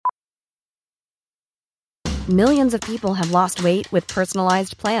Millions of people have lost weight with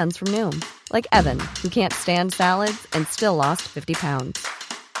personalized plans from Noom. Like Evan, who can't stand salads and still lost 50 pounds.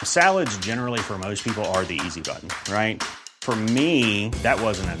 Salads generally for most people are the easy button, right? For me, that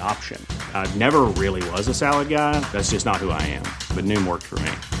wasn't an option. I never really was a salad guy. That's just not who I am. But Noom worked for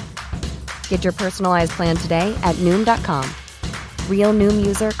me. Get your personalized plan today at Noom.com. Real Noom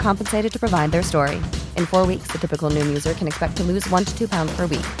user compensated to provide their story. In 4 weeks, the typical Noom user can expect to lose 1 to 2 pounds per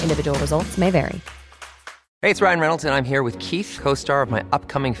week. Individual results may vary. Hey, it's Ryan Reynolds, and I'm here with Keith, co-star of my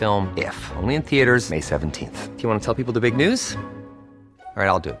upcoming film, If, only in theaters May 17th. Do you want to tell people the big news? All right,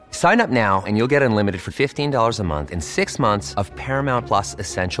 I'll do it. Sign up now and you'll get unlimited for $15 a month and 6 months of Paramount Plus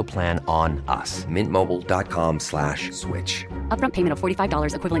Essential Plan on us. MintMobile.com/switch. Upfront payment of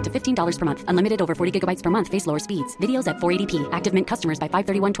 $45 equivalent to $15 per month. Unlimited over 40 gigabytes per month. Face lower speeds. Videos at 480p. Active Mint customers by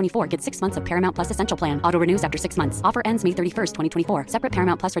 531.24 get 6 months of Paramount Plus Essential Plan. Auto renews after 6 months. Offer ends May 31st, 2024. Separate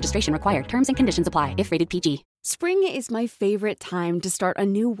Paramount Plus registration required. Terms and conditions apply if rated PG. Spring is my favorite time to start a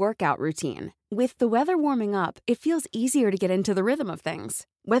new workout routine. With the weather warming up, it feels easier to get into the rhythm of things.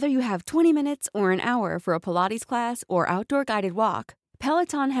 Whether you have 20 minutes or an hour for a Pilates class or outdoor guided walk,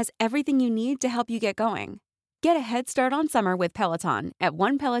 Peloton has everything you need to help you get going. Get a head start on summer with Peloton at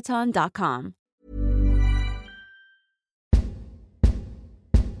onepeloton.com.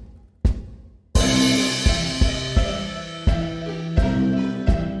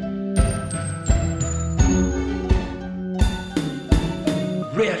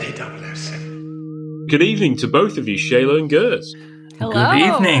 Really 007. Good evening to both of you, Shayla and Gert. Hello. Good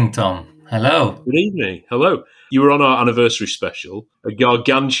evening, Tom. Hello. Good evening. Hello. You were on our anniversary special, a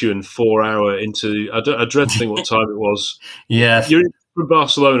gargantuan 4 hour into. I dread to think what time it was. Yes. You're from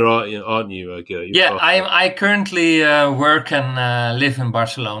Barcelona, aren't you, Gert? Yeah, I currently work and live in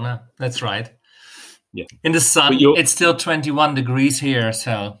Barcelona. That's right. Yeah. In the sun. It's still 21 degrees here,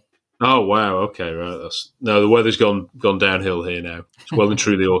 so. Oh wow! Okay, right. The weather's gone downhill here now. It's well and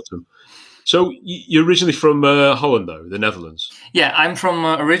truly autumn. So you're originally from Holland, though, the Netherlands. Yeah, I'm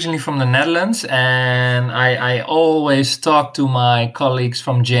originally from the Netherlands, and I always talk to my colleagues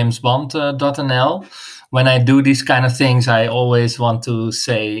from JamesBond.nl. When I do these kind of things, I always want to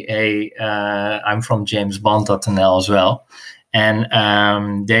say, "Hey, I'm from JamesBond.nl as well." And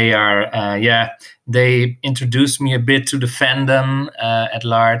they introduced me a bit to the fandom at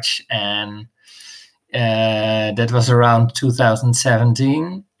large, and that was around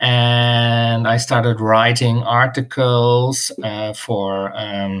 2017. And I started writing articles for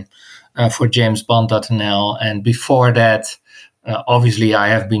JamesBond.nl. And before that, obviously, I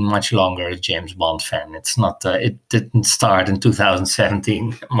have been much longer a James Bond fan. It's not. It didn't start in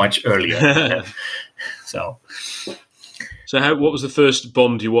 2017, much earlier. So what was the first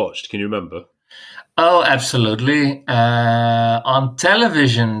Bond you watched? Can you remember? Oh, absolutely. On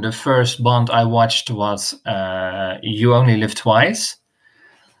television, the first Bond I watched was You Only Live Twice.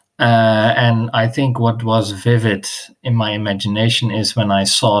 And I think what was vivid in my imagination is when I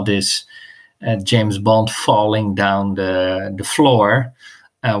saw this James Bond falling down the floor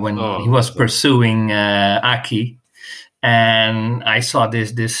when he was pursuing Aki. And I saw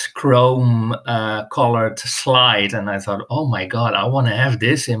this chrome colored slide, and I thought, "Oh my God, I want to have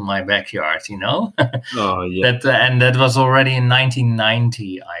this in my backyard," you know. Oh yeah. That was already in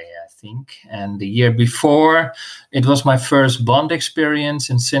 1990, I think. And the year before, it was my first Bond experience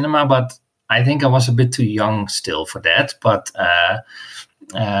in cinema, but I think I was a bit too young still for that. But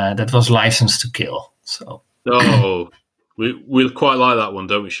that was License to Kill. So. Oh. We'll quite like that one,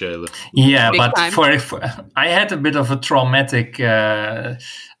 don't we, Shayla? Yeah, but for I had a bit of a traumatic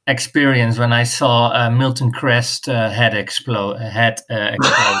experience when I saw Milton Crest head explode.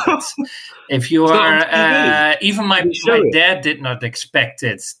 If you are, even my dad did not expect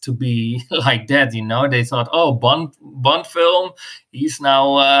it to be like that. You know, they thought, "Oh, Bond film. He's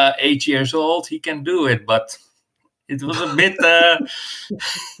now 8 years old. He can do it," but. It was a bit.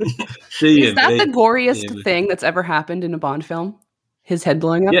 Is that the goriest thing that's ever happened in a Bond film? His head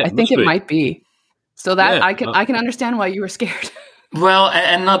blowing up? Yeah, I think it might be. So that I can understand why you were scared. Well,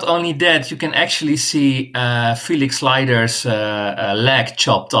 and not only that, you can actually see Felix Leiter's leg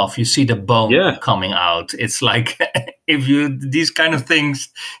chopped off. You see the bone coming out. It's like these kind of things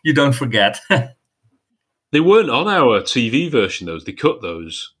you don't forget. They weren't on our TV version, those. They cut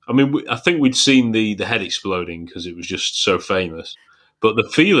those. I mean, I think we'd seen the head exploding because it was just so famous. But the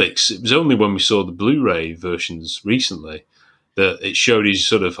Felix, it was only when we saw the Blu-ray versions recently that it showed his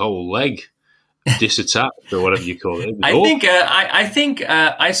sort of whole leg disattached or whatever you call it. I think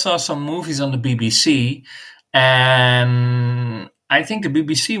I saw some movies on the BBC, and I think the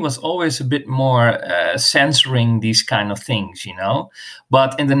BBC was always a bit more censoring these kind of things,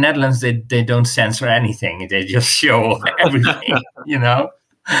 But in the Netherlands, they don't censor anything. They just show everything,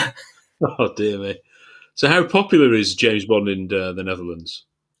 Oh, dear me. So how popular is James Bond in the Netherlands?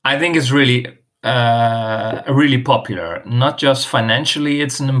 I think it's really popular. Not just financially,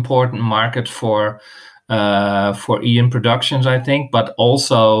 it's an important market for Ian Productions, I think, but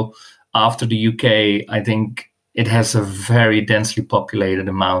also after the UK, I think it has a very densely populated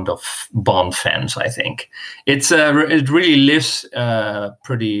amount of Bond fans. I think it really lives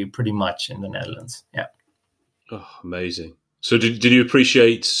pretty much in the Netherlands. Yeah. Oh, amazing. So did you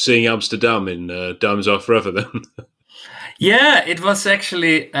appreciate seeing Amsterdam in Diamonds Are Forever then? Yeah, it was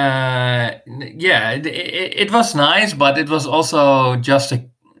actually, it was nice, but it was also just a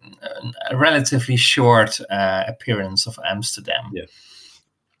relatively short appearance of Amsterdam. Yeah.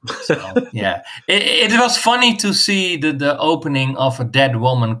 So, yeah, it was funny to see the opening of a dead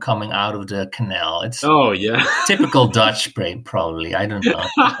woman coming out of the canal. It's typical Dutch brain, probably. I don't know.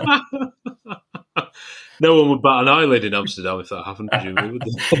 No one would bat an eyelid in Amsterdam if that happened, presumably, would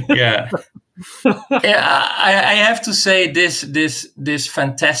they? Yeah. I have to say this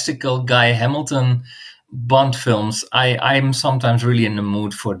fantastical Guy Hamilton Bond films. I'm sometimes really in the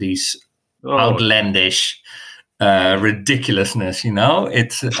mood for these outlandish ridiculousness.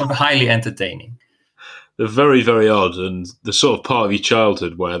 It's highly entertaining. They're very, very odd, and the sort of part of your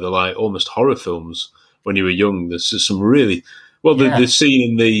childhood where they're like almost horror films when you were young. There's just some really. Well, the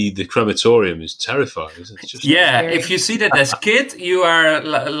scene in the crematorium is terrifying. Isn't it? It's just if you see that as a kid, you are.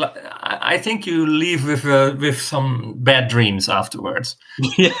 I think you leave with some bad dreams afterwards.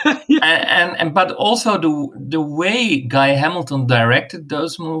 But also the way Guy Hamilton directed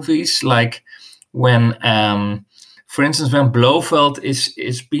those movies, like when, for instance, when Blofeld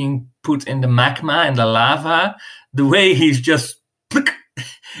is being put in the magma and the lava, the way he's just,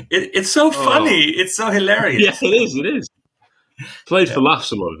 it's so funny. It's so hilarious. Yeah, it is. Played for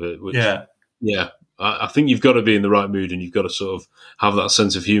laughs, a lot of it. Which, I think you've got to be in the right mood and you've got to sort of have that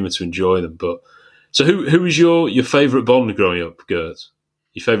sense of humour to enjoy them. But so, who was your favourite Bond growing up, Gert?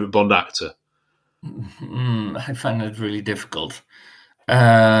 Your favourite Bond actor? I find it really difficult.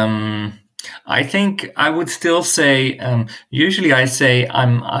 I think I would still say. Usually, I say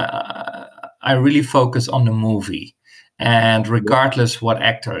I really focus on the movie. And regardless what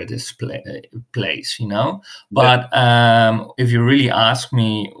actor it is plays, But if you really ask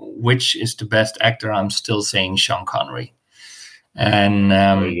me which is the best actor, I'm still saying Sean Connery. And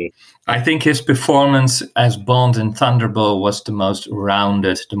I think his performance as Bond in Thunderball was the most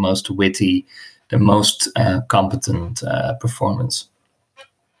rounded, the most witty, the most competent performance.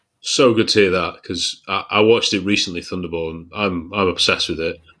 So good to hear that, because I watched it recently, Thunderball, and I'm obsessed with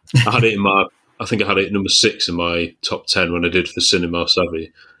it. I had it I think I had it at number 6 in my top 10 when I did for Cinema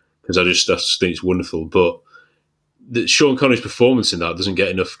Savvy, because I just think it's wonderful. But Sean Connery's performance in that doesn't get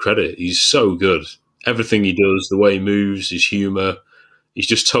enough credit. He's so good. Everything he does, the way he moves, his humour, he's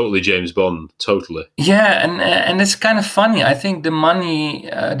just totally James Bond, totally. Yeah, and it's kind of funny. I think the money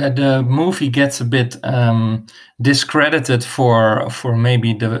that the movie gets a bit discredited for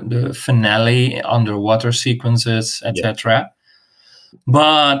maybe the finale, underwater sequences, etc.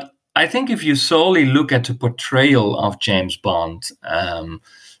 But I think if you solely look at the portrayal of James Bond,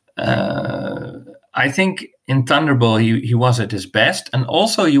 I think in Thunderball he was at his best, and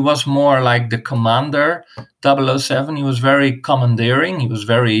also he was more like the commander 007. He was very commandeering. He was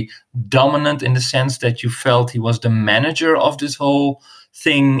very dominant in the sense that you felt he was the manager of this whole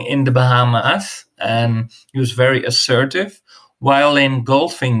thing in the Bahamas, and he was very assertive. While in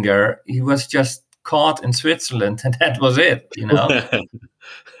Goldfinger, he was just caught in Switzerland, and that was it.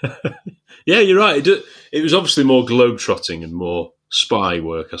 Yeah, you're right. It was obviously more globe-trotting and more spy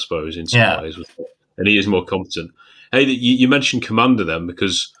work, I suppose, in some ways. And he is more competent. Hey, you mentioned Commander then,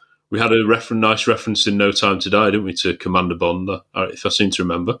 because we had a nice reference in No Time to Die, didn't we, to Commander Bond, if I seem to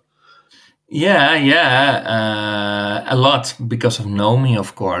remember. Yeah, a lot because of Nomi,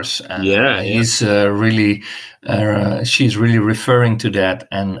 of course. He's really, she's really referring to that,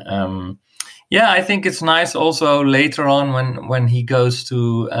 and I think it's nice also later on when he goes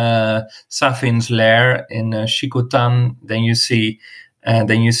to Safin's lair in Shikotan. Then you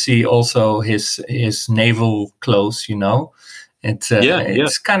see also his naval clothes.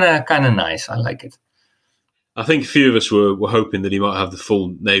 It's kind of nice. I like it. I think a few of us were hoping that he might have the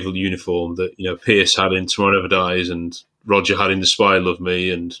full naval uniform that Pierce had in Tomorrow Never Dies, and Roger had in The Spy Loved Me,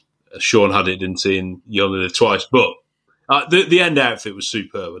 and Sean had it, didn't he, in You Only Live Twice. But the end outfit was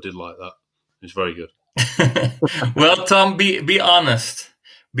superb. I did like that. It was very good. Well, Tom, be honest.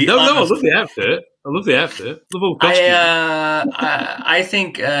 No, I love the outfit. I love the outfit. Love all the costumes. I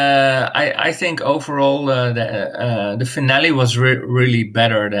think overall the finale was really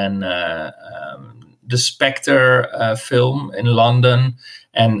better than the Spectre film in London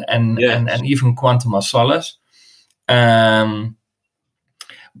and even Quantum of Solace. But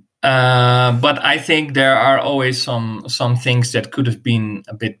I think there are always some things that could have been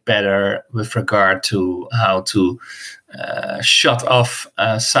a bit better with regard to how to shut off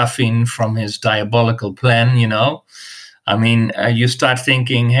Safin from his diabolical plan, you know. I mean, you start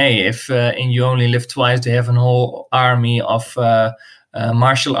thinking, hey, if in You Only Live Twice they have a whole army of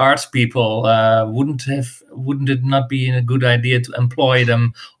martial arts people, wouldn't it not be a good idea to employ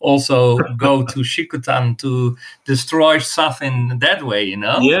them also go to Shikutan to destroy Safin that way, you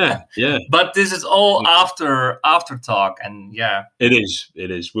know? Yeah. But this is all after talk, and yeah. It is.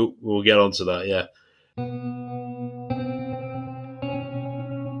 We'll get onto that, yeah.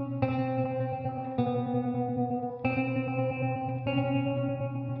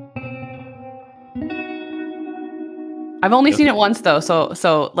 I've only seen it once though,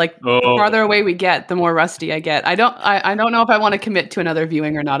 so like the farther away we get, the more rusty I get. I don't know if I want to commit to another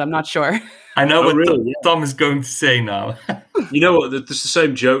viewing or not. I'm not sure. I know what Tom is going to say now. You know what? There's the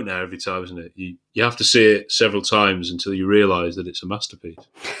same joke now every time, isn't it? You have to see it several times until you realise that it's a masterpiece.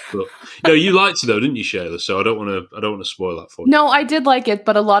 But you liked it though, didn't you, Shayla? So I don't want to spoil that for you. No, I did like it,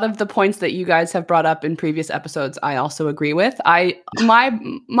 but a lot of the points that you guys have brought up in previous episodes, I also agree with.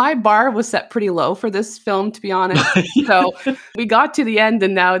 My bar was set pretty low for this film, to be honest. So we got to the end,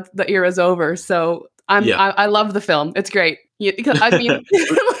 and now the era's over. So I love the film. It's great. Because I mean,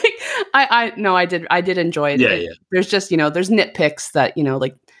 I did enjoy it. Yeah. There's just there's nitpicks that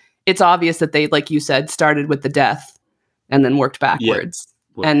like it's obvious that they, like you said, started with the death and then worked backwards,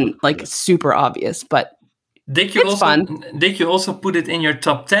 super obvious. But did you also put it in your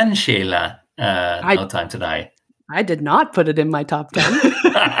top 10, Shayla? No Time to Die. I did not put it in my top 10.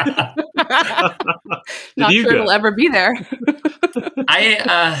 Not sure it'll ever be there.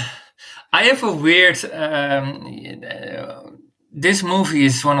 I have a weird. This movie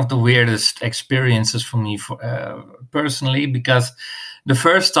is one of the weirdest experiences for me, personally, because the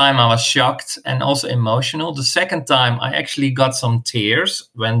first time I was shocked and also emotional. The second time I actually got some tears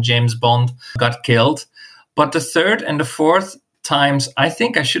when James Bond got killed. But the third and the fourth times, I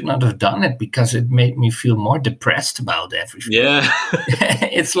think I should not have done it because it made me feel more depressed about everything. Yeah.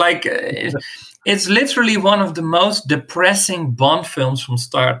 It's like, it's literally one of the most depressing Bond films from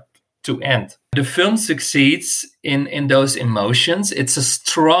start to end. The film succeeds in those emotions. It's a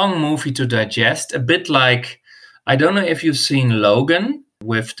strong movie to digest, a bit like, I don't know if you've seen Logan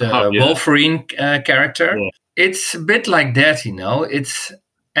with the Wolverine character. Yeah. It's a bit like that, It's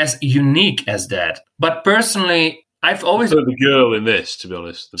as unique as that. But personally, I've always... I prefer the girl in this, to be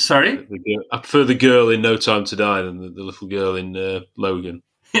honest. Sorry? I prefer the girl in No Time to Die than the little girl in Logan.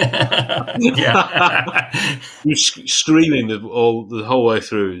 Yeah. You're screaming the whole way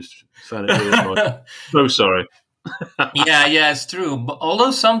through. Found it really annoying. So sorry. Yeah, it's true. But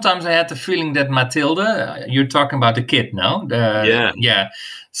although sometimes I had the feeling that Matilda, you're talking about the kid, no? Yeah.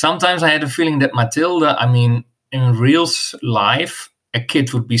 Sometimes I had the feeling that Matilda, I mean, in real life, a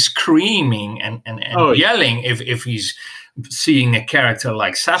kid would be screaming and yelling if he's seeing a character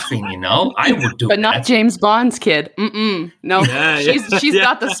like Safin, I would do but not that. James Bond's kid. No, she's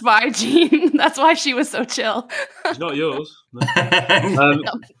got the spy gene. That's why she was so chill. It's not yours. No.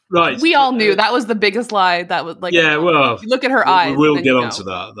 Right. We all knew that was the biggest lie. That was like, well, you look at her eyes. We'll get onto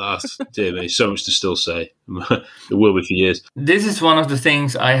that. That's, dear me, so much to still say. It will be for years. This is one of the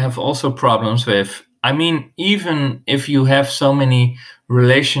things I have also problems with. I mean, even if you have so many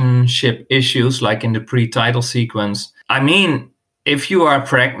relationship issues, like in the pre-title sequence, I mean, if you are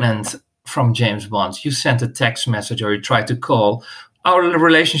pregnant from James Bond, you send a text message or you try to call, our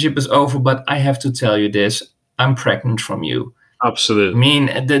relationship is over, but I have to tell you this, I'm pregnant from you. Absolutely. I mean,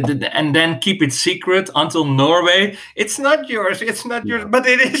 and then keep it secret until Norway. It's not yours, but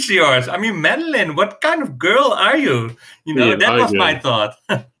it is yours. I mean, Madeline, what kind of girl are you? That was my thought.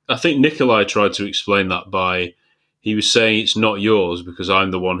 I think Nikolai tried to explain that by, he was saying it's not yours because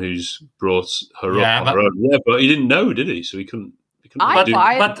I'm the one who's brought her up on her own. Yeah, but he didn't know, did he? So he couldn't I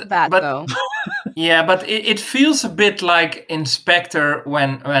buy that, though. Yeah, but it feels a bit like Inspector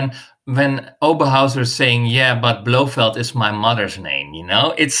when Oberhauser is saying, yeah, but Blofeld is my mother's name,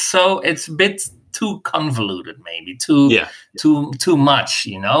 It's a bit too convoluted, maybe too much,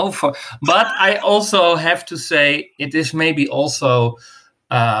 But I also have to say it is maybe also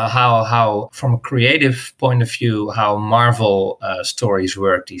how from a creative point of view, how Marvel stories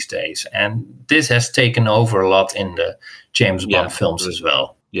work these days, and this has taken over a lot in the James Bond films as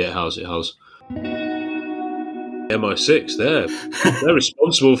well. Yeah, it has. MI6, they're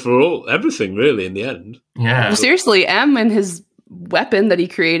responsible for everything, really, in the end. Yeah. Well, seriously, M and his weapon that he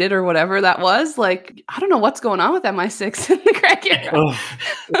created or whatever that was, like, I don't know what's going on with MI6 in the Craig era. Oh,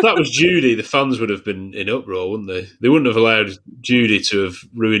 if that was Judy, the fans would have been in uproar, wouldn't they? They wouldn't have allowed Judy to have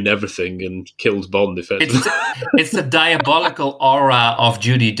ruined everying and killed Bond, effectively. It's the diabolical aura of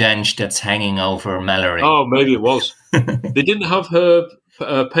Judi Dench that's hanging over Mallory. Oh, maybe it was. They didn't have her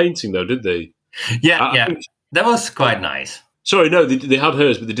painting, though, did they? Yeah. That was quite nice. Sorry, no, they had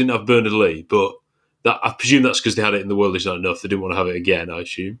hers, but they didn't have Bernard Lee. But I presume that's because they had it in The World Is Not Enough. They didn't want to have it again, I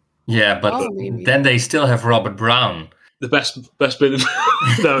assume. Yeah, but then they still have Robert Brown. The best bit of...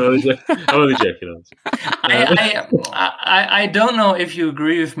 No, I'm only joking. I don't know if you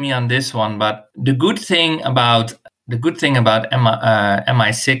agree with me on this one, but the good thing about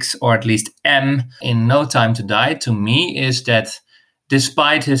MI6, or at least M in No Time to Die, to me, is that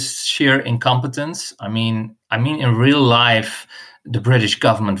despite his sheer incompetence, I mean, in real life, the British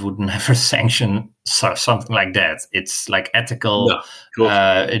government would never sanction something like that. It's like ethical.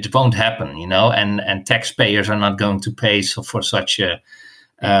 No, it won't happen, and taxpayers are not going to pay for such a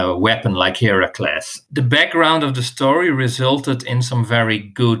weapon like Heracles. The background of the story resulted in some very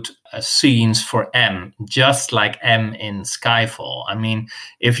good scenes for M, just like M in Skyfall. I mean,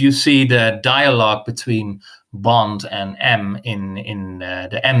 if you see the dialogue between Bond and M in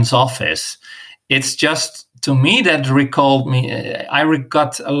the M's office, it's just, to me, that recalled me. I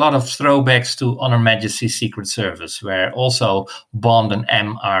got a lot of throwbacks to On Her Majesty's Secret Service, where also Bond and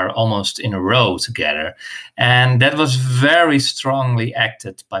M are almost in a row together. And that was very strongly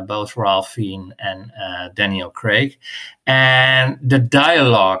acted by both Ralph Fiennes and Daniel Craig. And the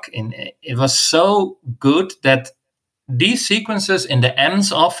dialogue, it was so good that these sequences in the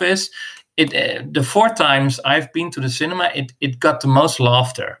M's office, the 4 times I've been to the cinema, it got the most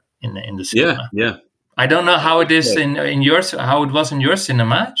laughter in the cinema. Yeah. I don't know how it is in yours, how it was in your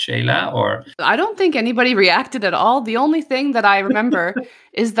cinema, Shayla, or... I don't think anybody reacted at all. The only thing that I remember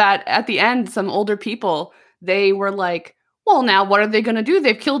is that at the end, some older people, they were like, well, now what are they going to do?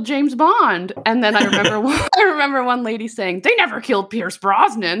 They've killed James Bond. And then I remember one lady saying, they never killed Pierce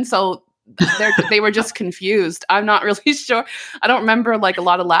Brosnan. So they were just confused. I'm not really sure. I don't remember like a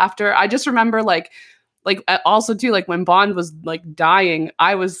lot of laughter. I just remember like also too, like when Bond was like dying,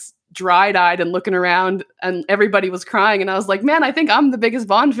 I was dry-eyed and looking around and everybody was crying, and I was like, man, I think I'm the biggest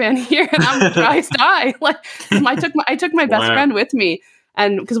Bond fan here, and I'm the driest eye. Like, I took my best friend with me,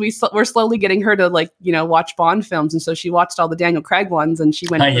 and because we're slowly getting her to like watch Bond films, and so she watched all the Daniel Craig ones, and she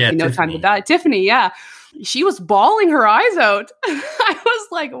went to No Time to Die. Tiffany, yeah, she was bawling her eyes out. I was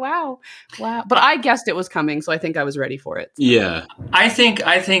like, wow. But I guessed it was coming, so I think I was ready for it. Yeah, I think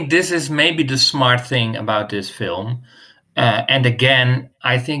this is maybe the smart thing about this film. And again,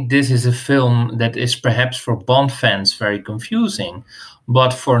 I think this is a film that is perhaps for Bond fans very confusing,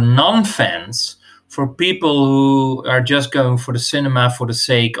 but for non-fans, for people who are just going for the cinema for the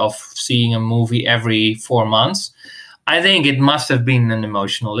sake of seeing a movie every 4 months, I think it must have been an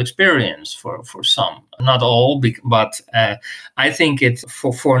emotional experience for some. Not all, but I think it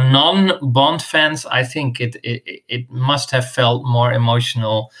for non-Bond fans, I think it must have felt more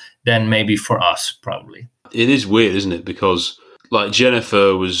emotional than maybe for us, probably. It is weird, isn't it? Because like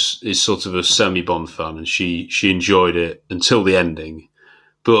Jennifer is sort of a semi-Bond fan, and she enjoyed it until the ending.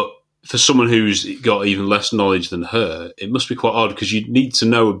 But for someone who's got even less knowledge than her, it must be quite odd, because you need to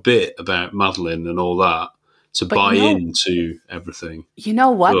know a bit about Madeleine and all that to buy into everything. You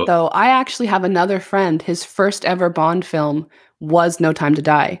know what, though? I actually have another friend. His first ever Bond film was No Time to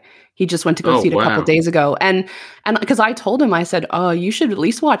Die. He just went to go see it a couple of days ago. And because I told him, I said, oh, you should at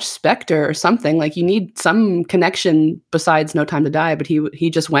least watch Spectre or something. Like, you need some connection besides No Time to Die. But he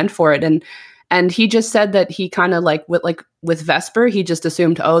just went for it. And he just said that he kind of with Vesper, he just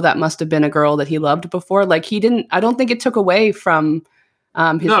assumed, oh, that must have been a girl that he loved before. Like, I don't think it took away from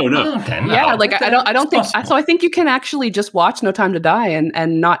his... No. Yeah, like I don't think so. I think you can actually just watch No Time to Die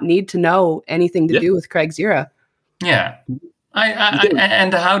and not need to know anything to do with Craig's era. Yeah.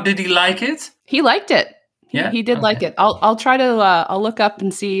 And how did he like it? He liked it. Yeah, he did like it. I'll try to I'll look up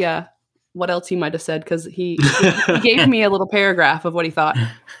and see what else he might have said, because he gave me a little paragraph of what he thought.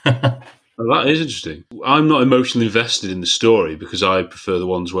 Well, that is interesting. I'm not emotionally invested in the story because I prefer the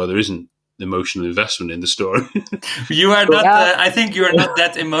ones where there isn't emotional investment in the story. You are not. I think you are not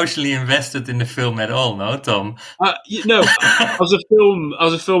that emotionally invested in the film at all, no, Tom? No, as a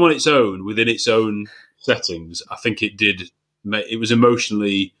film on its own, within its own settings, I think it was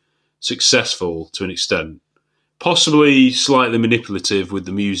emotionally successful to an extent. Possibly slightly manipulative with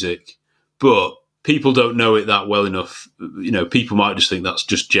the music, but people don't know it that well enough. People might just think that's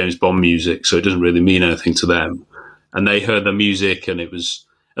just James Bond music, so it doesn't really mean anything to them. And they heard the music, and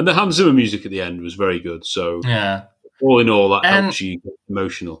the Hans Zimmer music at the end was very good. So all in all, that helps you get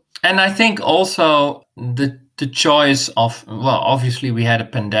emotional. And I think also the choice of, obviously we had a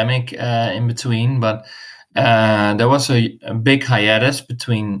pandemic in between, but there was a big hiatus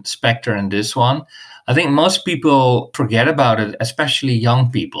between Spectre and this one. I think most people forget about it, especially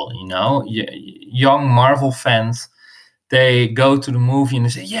young people, young Marvel fans. They go to the movie and they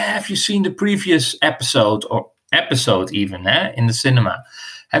say, have you seen the previous episode even in the cinema?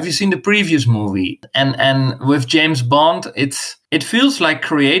 Have you seen the previous movie? And with James Bond, it feels like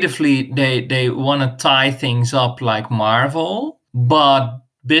creatively they want to tie things up like Marvel, but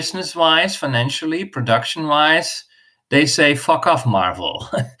business-wise, financially, production-wise, they say fuck off Marvel.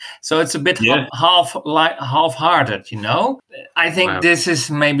 So it's a bit half-hearted, I think this is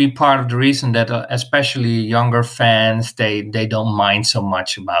maybe part of the reason that especially younger fans, they don't mind so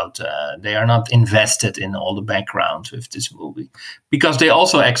much about, they are not invested in all the background with this movie. Because they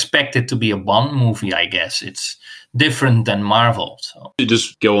also expect it to be a Bond movie, I guess. It's different than Marvel. So you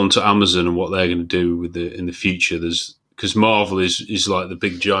just go on to Amazon and what they're going to do in the future. Because Marvel is like the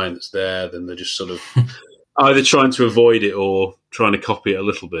big giant that's there, then they're just sort of either trying to avoid it or trying to copy it a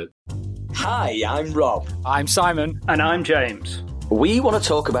little bit. Hi, I'm Rob. I'm Simon. And I'm James. We want to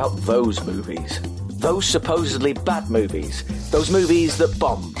talk about those movies. Those supposedly bad movies. Those movies that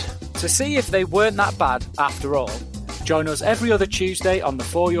bombed. To see if they weren't that bad after all, join us every other Tuesday on the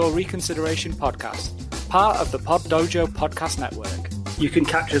For Your Reconsideration podcast, part of the Pod Dojo podcast network. You can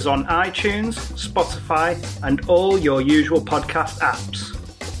catch us on iTunes, Spotify, and all your usual podcast apps.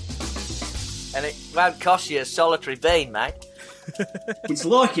 And it won't cost you a solitary bean, mate. It's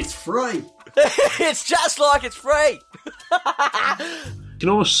like it's free. It's just like it's free. You can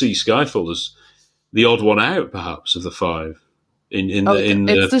almost see Skyfall as the odd one out, perhaps, of the five.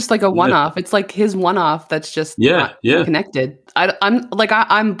 It's just like a one-off. It's like his one-off that's just not connected.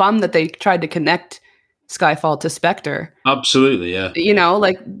 I'm bummed that they tried to connect Skyfall to Spectre. Absolutely, yeah.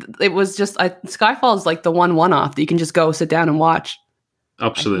 It was just Skyfall is like the one-off that you can just go sit down and watch.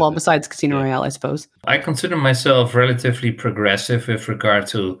 Absolutely. Well, besides Casino Royale, I suppose. I consider myself relatively progressive with regard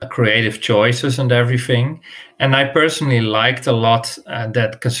to creative choices and everything. And I personally liked a lot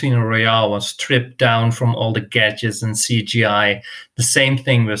that Casino Royale was stripped down from all the gadgets and CGI. The same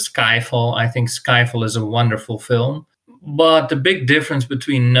thing with Skyfall. I think Skyfall is a wonderful film. But the big difference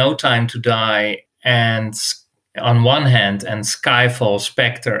between No Time to Die and on one hand and Skyfall,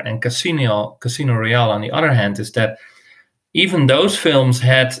 Spectre and Casino Royale on the other hand is that even those films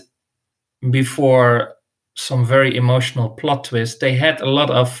had, before some very emotional plot twists, they had a lot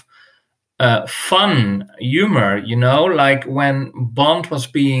of fun humor, like when Bond was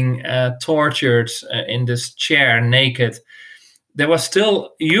being tortured in this chair naked, there was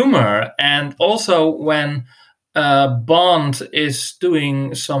still humor. And also when Bond is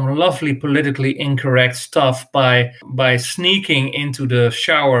doing some lovely politically incorrect stuff by sneaking into the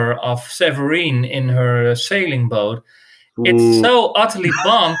shower of Severine in her sailing boat. It's so utterly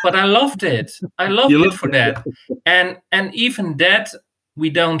Bond, but I loved it. I loved it for that. And even that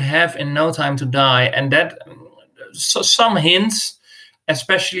we don't have in No Time to Die. And that some hints,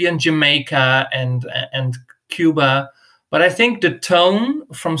 especially in Jamaica and Cuba. But I think the tone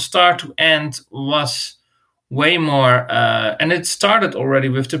from start to end was way more, and it started already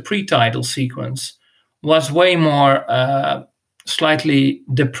with the pre-title sequence, was way more slightly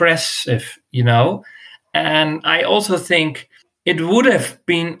depressive, And I also think it would have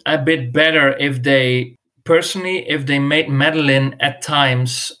been a bit better if they made Madeline at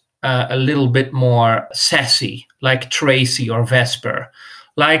times a little bit more sassy, like Tracy or Vesper.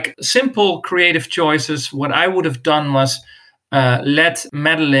 Like simple creative choices. What I would have done was let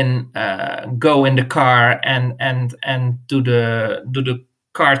Madeline go in the car and do the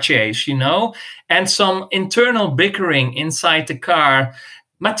car chase, and some internal bickering inside the car.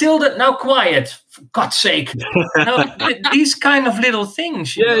 Matilda, now quiet, for God's sake. These kind of little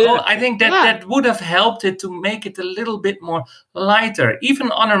things, I think that would have helped it to make it a little bit more lighter.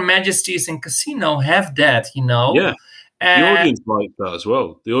 Even Honor Majesties and Casino have that, Yeah, the audience liked that as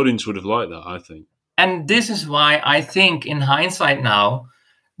well. The audience would have liked that, I think. And this is why I think, in hindsight now,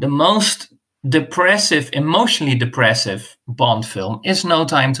 the most emotionally depressive Bond film is No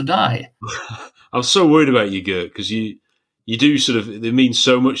Time to Die. I was so worried about you, Gert, because you do they mean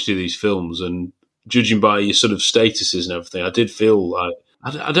so much to these films, and judging by your sort of statuses and everything, I did feel like,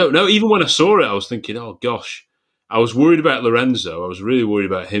 I don't know, even when I saw it, I was thinking, oh gosh, I was worried about Lorenzo. I was really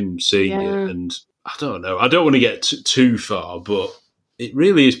worried about him seeing it, and I don't know. I don't want to get too far, but it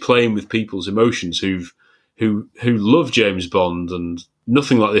really is playing with people's emotions who love James Bond, and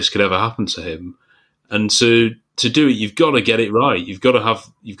nothing like this could ever happen to him. And to do it, you've got to get it right. You've got to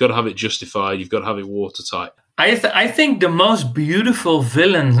have it justified. You've got to have it watertight. I think the most beautiful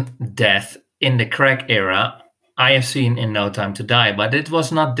villain death in the Craig era I have seen in No Time to Die, but it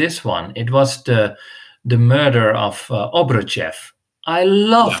was not this one. It was the murder of Obruchev. I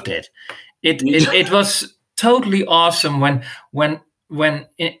loved it. It was totally awesome when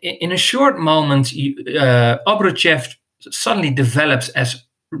in a short moment Obruchev suddenly develops as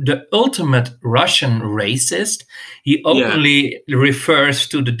the ultimate Russian racist. He openly refers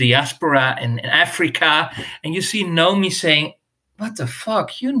to the diaspora in Africa, and you see Nomi saying, "What the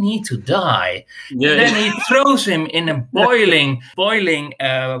fuck? You need to die." Yeah. And then he throws him in a boiling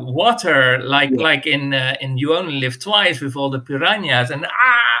water, like in You Only Live Twice with all the piranhas, and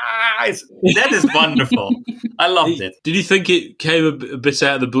that is wonderful. I loved it. Did you think it came a bit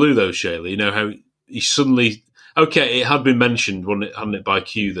out of the blue though, Shayla? You know how he suddenly. Okay, it had been mentioned, hadn't it, by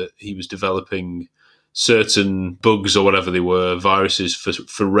Q, that he was developing certain bugs or whatever they were, viruses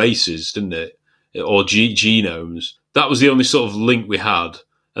for races, didn't it? Or genomes. That was the only sort of link we had.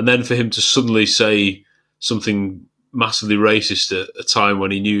 And then for him to suddenly say something massively racist at a time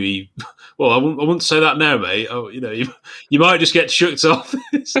when he knew I wouldn't say that now, mate. Oh, you might just get shooked off.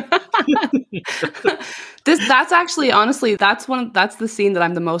 That's actually, honestly, that's the scene that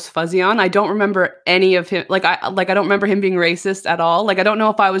I'm the most fuzzy on. I don't remember any of him. I don't remember him being racist at all. I don't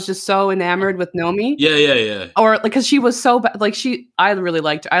know if I was just so enamored with Nomi. Yeah. Or because she was so bad. I really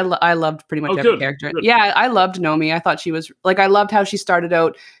liked her. I loved pretty much every character. Good. Yeah, I loved Nomi. I thought she was I loved how she started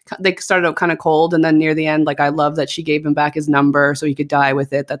out. They started out kind of cold, and then near the end, I love that she gave him back his number so he could die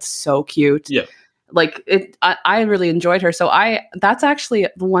with it. That's so cute. Yeah. I really enjoyed her. So that's actually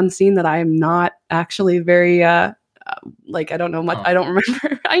the one scene that I am not actually very, I don't know much. I don't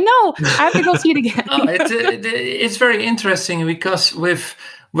remember. I know. I have to go see it again. It's very interesting because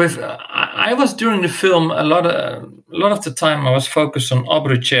I was during the film a lot of the time I was focused on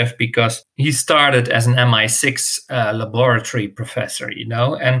Obruchev because he started as an MI6 laboratory professor,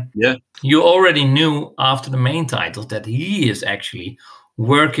 and you already knew after the main titles that he is actually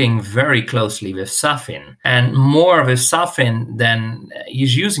working very closely with Safin, and more with Safin than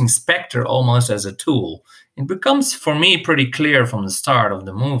he's using Spectre almost as a tool. It becomes, for me, pretty clear from the start of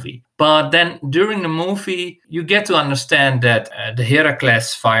the movie. But then during the movie, you get to understand that the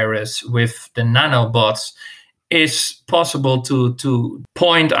Heracles virus with the nanobots is possible to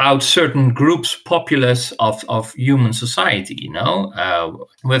point out certain groups, populace of human society,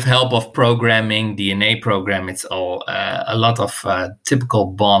 with help of programming, DNA program. It's all a lot of typical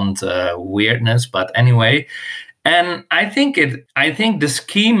Bond weirdness, but anyway. And I think the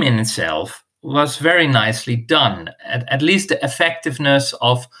scheme in itself was very nicely done, at least the effectiveness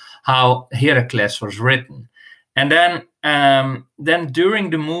of how Heracles was written. And then during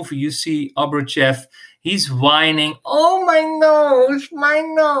the movie, you see Obruchev. He's whining, "Oh, my nose, my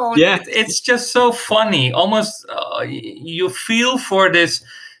nose." Yeah. It's just so funny. Almost you feel for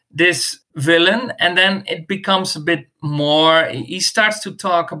this villain, and then it becomes a bit more. He starts to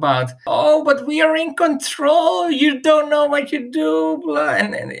talk about, "Oh, but we are in control. You don't know what you do." Blah.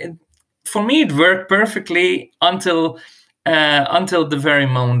 And for me, it worked perfectly until the very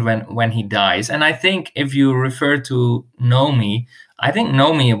moment when he dies. And I think if you refer to Nomi, I think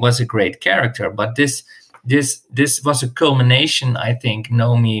Nomi was a great character, but this was a culmination, I think,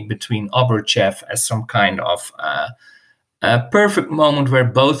 Nomi between Obruchev as some kind of a perfect moment where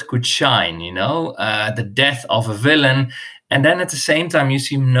both could shine, the death of a villain. And then at the same time, you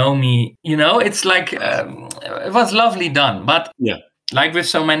see Nomi, it's it was lovely done. But like with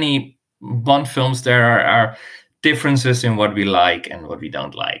so many Bond films, there are differences in what we like and what we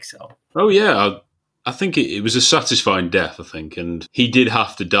don't like. So. Oh, yeah. I think it was a satisfying death, I think, and he did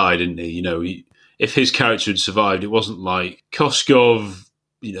have to die, didn't he? If his character had survived, it wasn't like Koskov,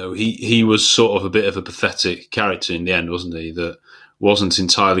 he was sort of a bit of a pathetic character in the end, wasn't he? That wasn't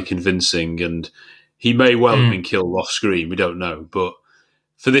entirely convincing, and he may well have been killed off screen, we don't know. But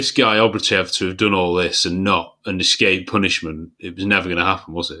for this guy, Obruchev, to have done all this and escape punishment, it was never going to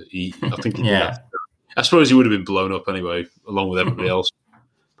happen, was it? I think he did. I suppose he would have been blown up anyway, along with everybody else,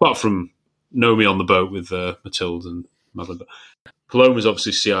 apart from Nomi on the boat with Matilda and Madeline. Paloma's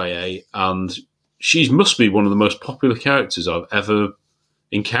obviously CIA, and she must be one of the most popular characters I've ever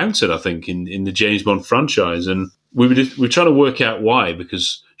encountered, I think, in the James Bond franchise. And we're trying to work out why,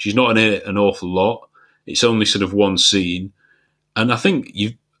 because she's not in it an awful lot. It's only sort of one scene. And I think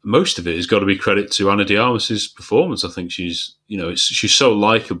most of it has got to be credit to Ana de Armas's performance. I think she's so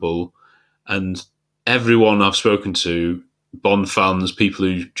likeable, and everyone I've spoken to Bond fans, people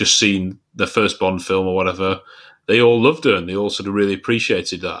who just seen their first Bond film or whatever, they all loved her and they all sort of really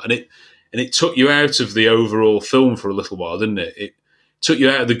appreciated that. And it took you out of the overall film for a little while, didn't it? It took you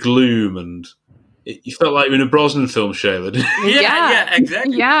out of the gloom and you felt like you were in a Brosnan film, Shayla. Yeah,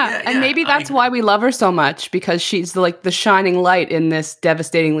 exactly. Yeah, and maybe that's why we love her so much, because she's like the shining light in this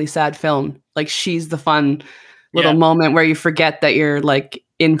devastatingly sad film. Like she's the fun little moment where you forget that you're like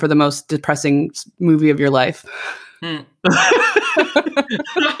in for the most depressing movie of your life. And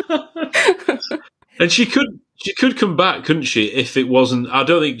she could come back, couldn't she? If it wasn't, I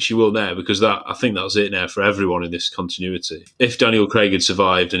don't think she will now, because I think that's it now for everyone in this continuity. If Daniel Craig had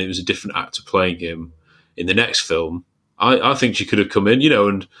survived and it was a different actor playing him in the next film, I think she could have come in,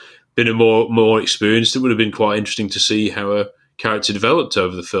 and been a more experienced. It would have been quite interesting to see how her character developed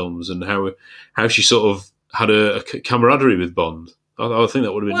over the films and how she sort of had a camaraderie with Bond. I think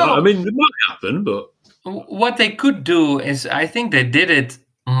that would have been. Well, I mean, it might happen, but what they could do is, I think they did it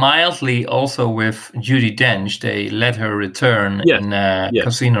mildly also with Judi Dench. They let her return in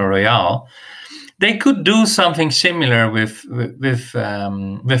Casino Royale. They could do something similar with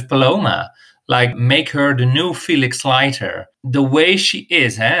Paloma, like make her the new Felix Leiter. The way she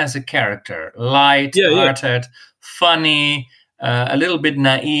is as a character, light-hearted, funny, a little bit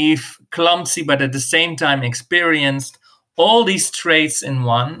naive, clumsy, but at the same time experienced. All these traits in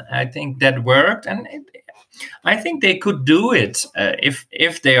one, I think that worked, and I think they could do it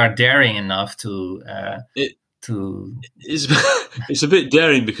if they are daring enough to. It's a bit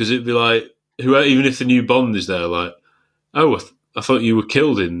daring because it'd be like, even if the new Bond is there, like, oh, I thought you were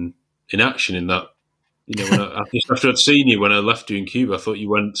killed in action in that. When after I'd seen you when I left you in Cuba, I thought you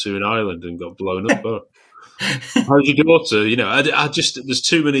went to an island and got blown up. Oh. How's your daughter? I just, there's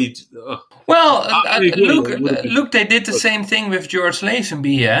too many. Well, look, they did the same thing with George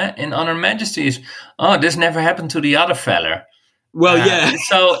Lazenby in On Her Majesty's. Oh, this never happened to the other fella. Well,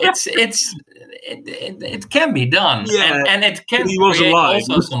 so it can be done, and it can create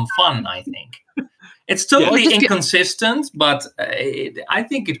also some fun. I think it's totally inconsistent, but I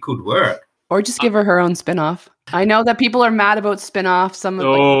think it could work. Or just give her own spin-off. I know that people are mad about spin-offs. Some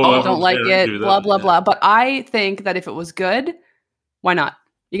don't like it, blah, blah, blah. But I think that if it was good, why not?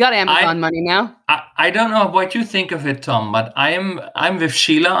 You got Amazon money now. I don't know what you think of it, Tom, but I'm with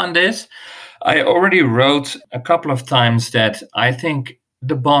Sheila on this. I already wrote a couple of times that I think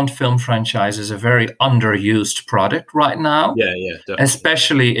the Bond film franchise is a very underused product right now. Yeah, definitely.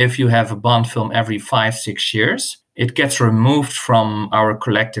 Especially if you have a Bond film every 5-6 years. It gets removed from our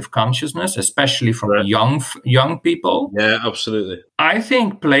collective consciousness, especially from young people. Yeah, absolutely. I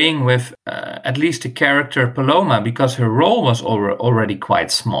think playing with at least the character Paloma, because her role was already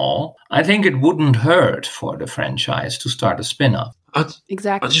quite small, I think it wouldn't hurt for the franchise to start a spin-off.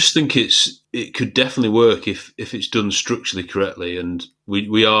 Exactly. I just think it could definitely work if it's done structurally correctly, and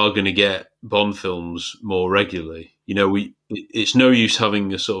we are going to get Bond films more regularly. It's no use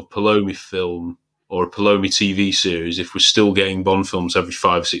having a sort of Paloma film or a Paloma TV series if we're still getting Bond films every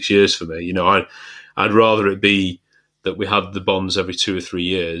 5 or 6 years. For me, I'd rather it be that we had the Bonds every 2 or 3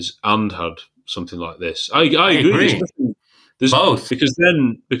 years and had something like this. I agree. There's both, because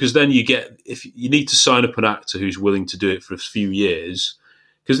then you get, if you need to sign up an actor who's willing to do it for a few years,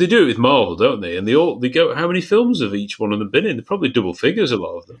 because they do it with Marvel, don't they? And they go, how many films have each one of them been in? They're probably double figures, a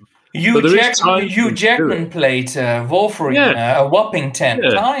lot of them. Hugh Jackman played Wolverine a whopping 10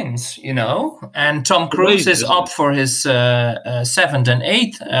 times, and Tom Cruise is up for his 7th and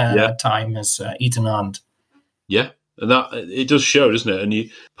 8th time as Ethan Hunt. Yeah. And that it does show, doesn't it?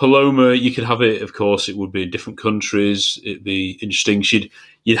 And Paloma, you could have it. Of course, it would be in different countries. It'd be interesting.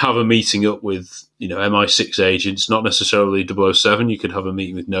 You'd have a meeting up with MI6 agents, not necessarily 007. You could have a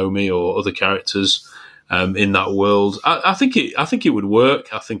meeting with Nomi or other characters in that world. I think it would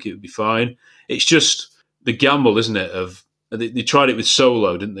work. I think it would be fine. It's just the gamble, isn't it? They tried it with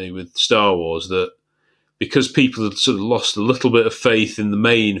Solo, didn't they? With Star Wars, that because people had sort of lost a little bit of faith in the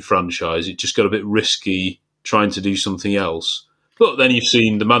main franchise, it just got a bit risky trying to do something else. But then you've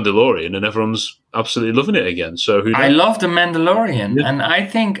seen The Mandalorian and everyone's absolutely loving it again. So who knows? I love The Mandalorian. Yeah. And I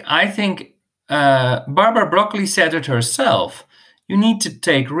think Barbara Broccoli said it herself. You need to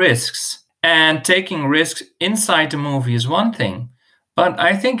take risks. And taking risks inside the movie is one thing. But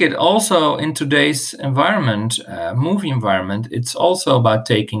I think it also, in today's environment, movie environment, it's also about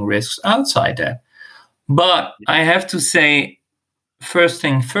taking risks outside that. But I have to say, first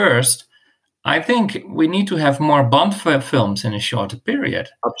thing first, I think we need to have more Bond films in a shorter period.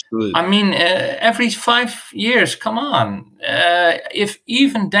 Absolutely. I mean, every 5 years, come on. If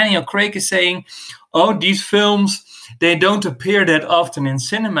even Daniel Craig is saying, oh, these films, they don't appear that often in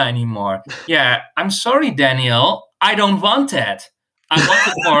cinema anymore. Yeah, I'm sorry, Daniel. I don't want that. I want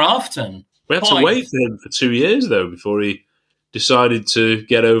it more often. We had to wait for him for 2 years, though, before he decided to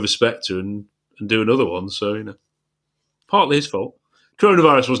get over Spectre and do another one. So, you know, partly his fault.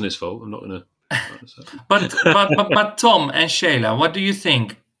 Coronavirus wasn't his fault. I'm not going to... But Tom and Shayla, what do you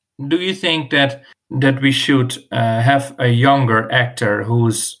think? Do you think that we should have a younger actor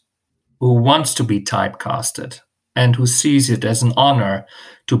who wants to be typecasted and who sees it as an honor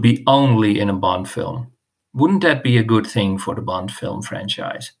to be only in a Bond film? Wouldn't that be a good thing for the Bond film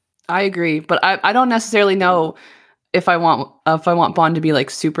franchise? I agree, but I don't necessarily know if I want Bond to be like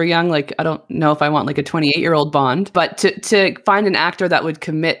super young. Like, I don't know if I want like a 28-year-old Bond, but to find an actor that would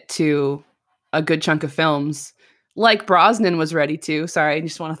commit to a good chunk of films, like Brosnan was ready to. Sorry, I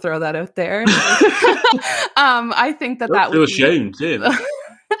just want to throw that out there. I think that would feel ashamed, Tim.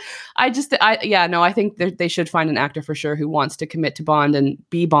 I think they should find an actor for sure who wants to commit to Bond and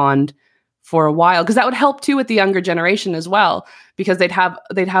be Bond for a while, because that would help too with the younger generation as well, because they'd have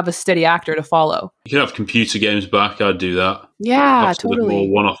a steady actor to follow. You could have computer games back. I'd do that. Yeah, totally.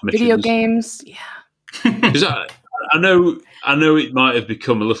 More one-off missions. Video games. Yeah. Because I know it might have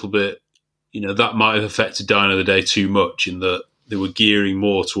become a little bit, you know, that might have affected Die Another Day too much in that they were gearing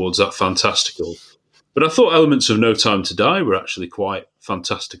more towards that fantastical. But I thought elements of No Time to Die were actually quite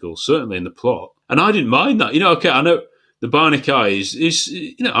fantastical, certainly in the plot. And I didn't mind that. You know, okay, I know the Bionic Eye is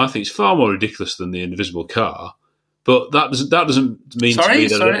you know, I think it's far more ridiculous than the Invisible Car, but that doesn't mean to me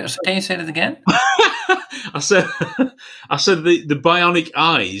that... Sorry, can you say that again? I said the Bionic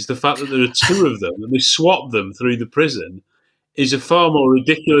Eyes, the fact that there are two of them and they swap them through the prison, is a far more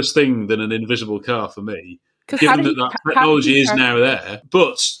ridiculous thing than an invisible car for me, given that technology is now there.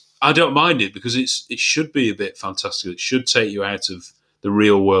 But I don't mind it because it should be a bit fantastical. It should take you out of the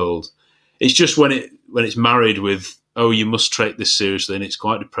real world. It's just when it's married with, oh, you must take this seriously, and it's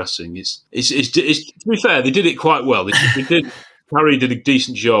quite depressing. It's to be fair, they did it quite well. Harry did a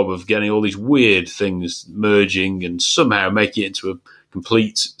decent job of getting all these weird things merging and somehow making it into a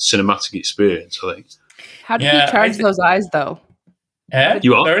complete cinematic experience, I think. How did he charge those eyes, though? How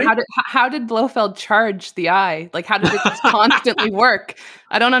did Blofeld charge the eye? Like, how did it just constantly work?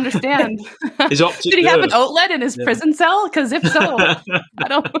 I don't understand. Did he have an outlet in his prison cell? Because if so, I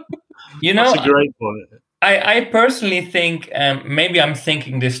don't... You know, that's a great point. I personally think, maybe I'm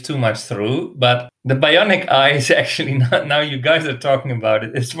thinking this too much through, but the Bionic Eye is actually not, now you guys are talking about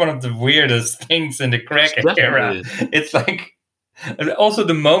it, it's one of the weirdest things in the Craig era. It's like... Also,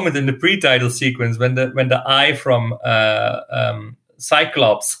 the moment in the pre-title sequence when the eye from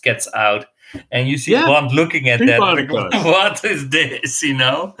Cyclops gets out, and you see Bond looking at that. Like, what is this? You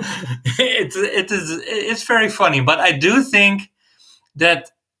know, it's very funny. But I do think that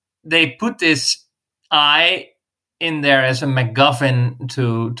they put this eye in there as a MacGuffin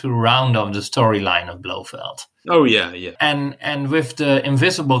to round off the storyline of Blofeld. Oh yeah, yeah. And with the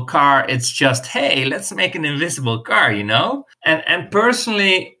invisible car, it's just, hey, let's make an invisible car, you know? And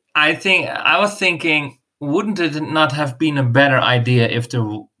personally, I was thinking, wouldn't it not have been a better idea if there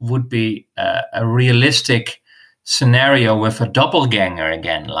would be a realistic scenario with a doppelganger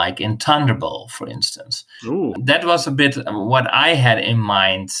again, like in Thunderball, for instance? Ooh. That was a bit what I had in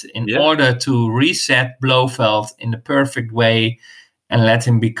mind in order to reset Blofeld in the perfect way and let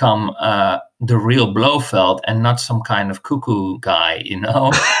him become the real Blofeld and not some kind of cuckoo guy, you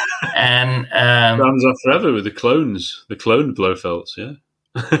know? And runs off forever with the cloned Blofelds, yeah.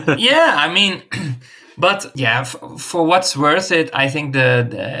 Yeah, I mean, but yeah, for what's worth it, I think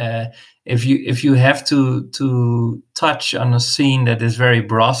if you have to touch on a scene that is very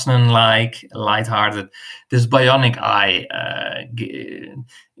Brosnan-like, lighthearted, this Bionic Eye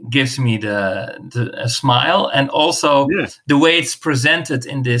gives me a smile, and also the way it's presented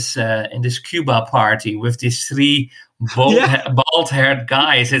in this Cuba party with these three bald-haired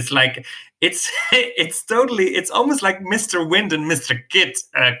guys. It's like it's almost like Mr. Wind and Mr. Kid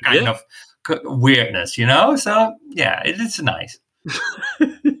kind of weirdness, you know. So yeah, it's nice.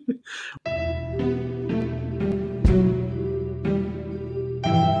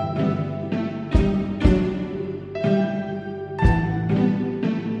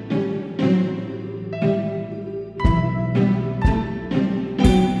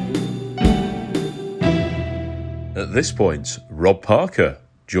 At this point, Rob Parker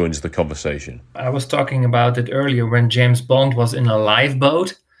joins the conversation. I was talking about it earlier when James Bond was in a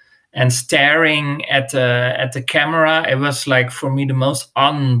lifeboat and staring at the camera. It was like, for me, the most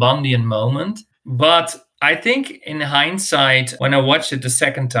un-Bondian moment. But I think in hindsight, when I watched it the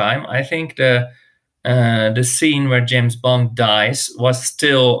second time, I think the scene where James Bond dies was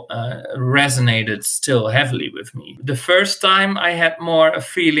still resonated heavily with me. The first time I had more a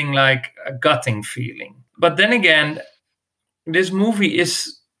feeling like a gutting feeling. But then again, this movie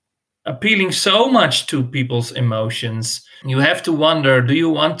is appealing so much to people's emotions. You have to wonder, do you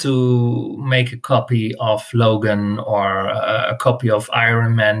want to make a copy of Logan or a copy of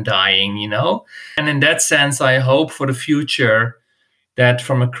Iron Man dying, you know? And in that sense, I hope for the future that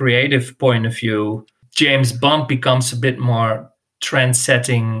from a creative point of view, James Bond becomes a bit more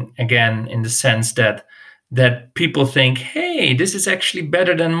trend-setting again, in the sense that people think, hey, this is actually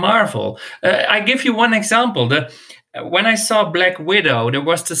better than Marvel. I give you one example. When I saw Black Widow, there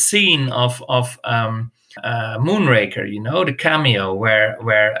was the scene of Moonraker, you know, the cameo where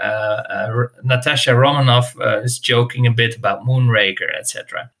Natasha Romanoff is joking a bit about Moonraker,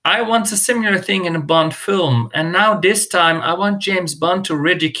 etc. I want a similar thing in a Bond film, and now this time I want James Bond to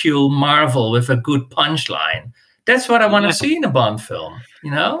ridicule Marvel with a good punchline. That's what I want to see in a Bond film, you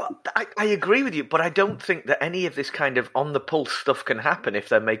know? I agree with you, but I don't think that any of this kind of on-the-pulse stuff can happen if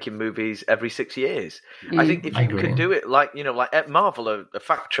they're making movies every 6 years. I think if you can do it like at Marvel, a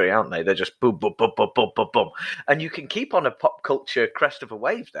factory, aren't they? They're just boom, boom, boom, boom, boom, boom, boom. And you can keep on a pop culture crest of a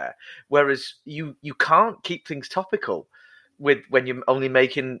wave there, whereas you can't keep things topical when you're only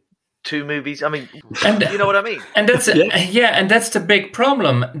making 2 movies. I mean, you know what I mean? And that's and that's the big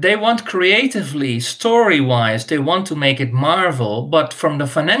problem. They want creatively, story-wise, they want to make it Marvel, but from the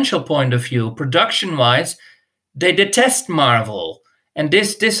financial point of view, production-wise, they detest Marvel. And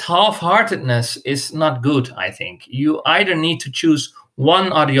this half-heartedness is not good, I think. You either need to choose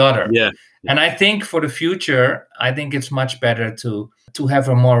one or the other. Yeah. And I think for the future, I think it's much better to have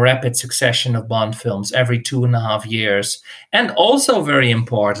a more rapid succession of Bond films every 2.5 years. And also very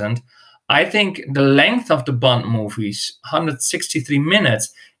important, I think the length of the Bond movies, 163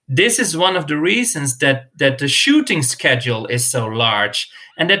 minutes, this is one of the reasons that the shooting schedule is so large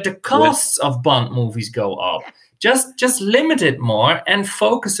and that the costs of Bond movies go up. Just limit it more and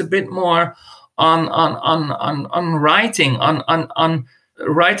focus a bit more on writing, on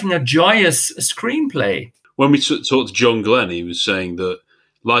writing a joyous screenplay. When we talked to John Glenn, he was saying that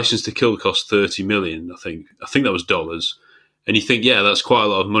License to Kill cost $30 million. I think that was dollars. And you think, yeah, that's quite a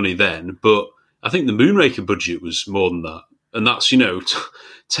lot of money then. But I think the Moonraker budget was more than that. And that's,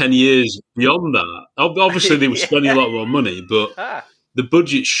 10 years beyond that. Obviously, they were spending a lot more money, but the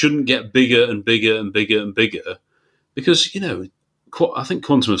budget shouldn't get bigger and bigger and bigger and bigger. Because, I think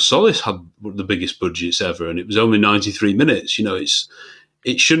Quantum of Solace had one of the biggest budgets ever, and it was only 93 minutes.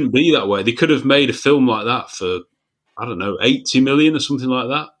 It shouldn't be that way. They could have made a film like that for, I don't know, 80 million or something like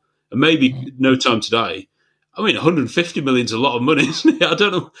that. And maybe No Time to Die. I mean, 150 million is a lot of money, isn't it? I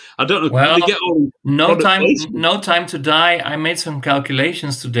don't know. Well, they get all No Time to Die. I made some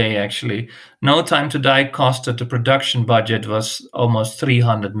calculations today, actually. No Time to Die costed, the production budget was almost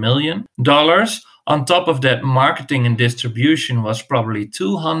 $300 million. On top of that, marketing and distribution was probably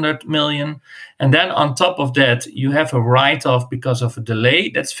 $200 million. And then on top of that, you have a write-off because of a delay.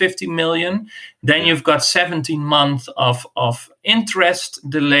 That's $50 million. Then you've got 17 months of interest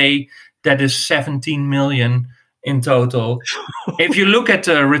delay. That is $17 million in total. If you look at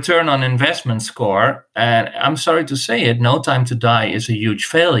the return on investment score, and I'm sorry to say it, No Time to Die is a huge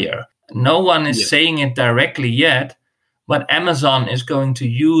failure. No one is saying it directly yet, but Amazon is going to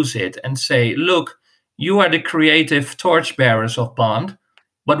use it and say, look, you are the creative torchbearers of Bond,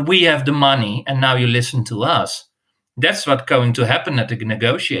 but we have the money, and now you listen to us. That's what's going to happen at the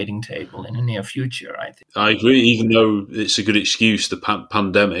negotiating table in the near future, I think. I agree, even though it's a good excuse, the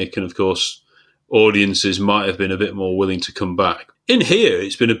pandemic, and of course, audiences might have been a bit more willing to come back. In here,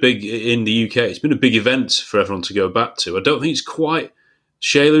 in the UK, it's been a big event for everyone to go back to. I don't think it's quite,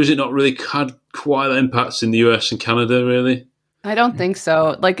 Shayla, has it not really had quite that impact in the US and Canada, really? I don't think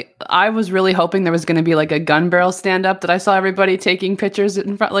so. I was really hoping there was going to be a gun barrel stand-up that I saw everybody taking pictures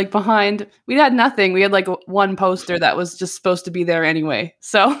in front, behind. We had nothing. We had one poster that was just supposed to be there anyway.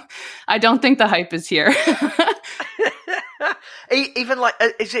 So I don't think the hype is here. Even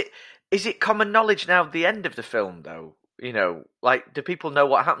is it common knowledge now the end of the film, though? Do people know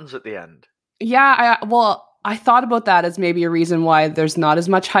what happens at the end? Yeah, I thought about that as maybe a reason why there's not as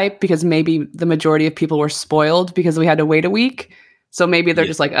much hype, because maybe the majority of people were spoiled because we had to wait a week. So maybe they're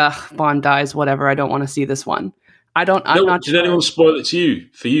just ugh, Bond dies, whatever. I don't want to see this one. I'm not sure. Did anyone spoil it for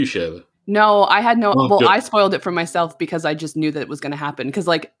you, Shayla? No, I had no. Good. I spoiled it for myself because I just knew that it was going to happen. Because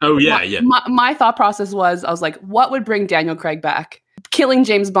my thought process was, I was like, what would bring Daniel Craig back? Killing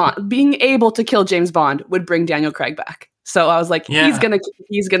James Bond, being able to kill James Bond would bring Daniel Craig back. So I was like, he's gonna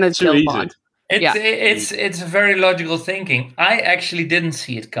kill easy. Bond. It's very logical thinking. I actually didn't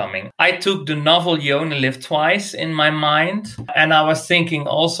see it coming. I took the novel You Only Live Twice in my mind, and I was thinking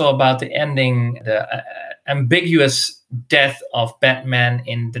also about the ending, the ambiguous death of Batman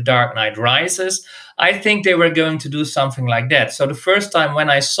in The Dark Knight Rises, I think they were going to do something like that. So the first time when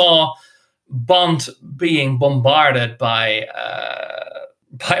I saw Bond being bombarded by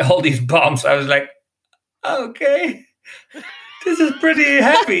all these bombs, I was like, okay, this is pretty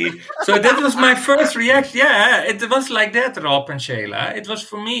heavy. So that was my first reaction. Yeah, it was like that, Rob and Shayla. It was,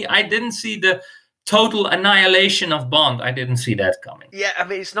 for me, I didn't see the total annihilation of Bond. I didn't see that coming. Yeah, I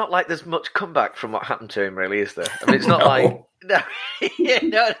mean, it's not like there's much comeback from what happened to him, really, is there? I mean, it's not like... No, you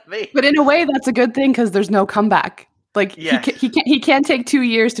know what I mean? But in a way, that's a good thing because there's no comeback. Like, he can't take 2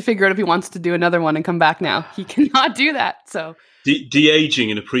 years to figure out if he wants to do another one and come back now. He cannot do that, so...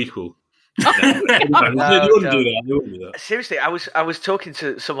 De-aging in a prequel. No, you wouldn't do that. Seriously, I was talking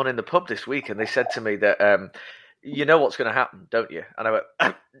to someone in the pub this week, and they said to me that you know what's going to happen, don't you? And I went,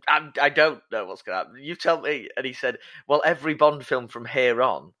 I don't know what's going to happen. You tell me. And he said, well, every Bond film from here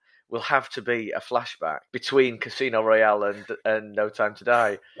on will have to be a flashback between Casino Royale and No Time to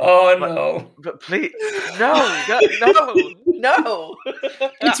Die. Oh, no. But please, no.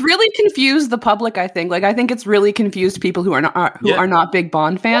 It's really confused the public, I think. Like, I think it's really confused people who are not big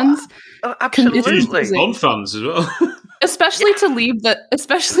Bond fans. Absolutely. Bond fans as well. Especially to leave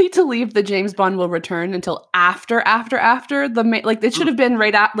the James Bond will return until after the like it should have been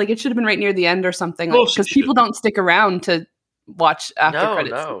it should have been right near the end or something, because people don't stick around to watch after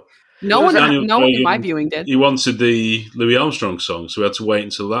credits. No one in my viewing did. He wanted the Louis Armstrong song, so we had to wait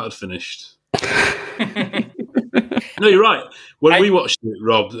until that had finished. No, you're right. When we watched it,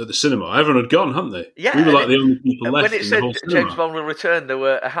 Rob, at the cinema, everyone had gone, hadn't they? Yeah, we were like the only people left. When it in said the whole cinema. James Bond will return, there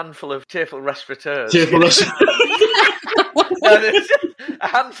were a handful of tearful restaurateurs. Tearful restaurateurs. A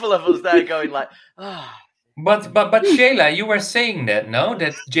handful of us there going like, But Shayla, you were saying that, no?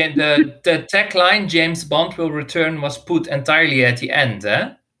 That the tagline "James Bond will return" was put entirely at the end,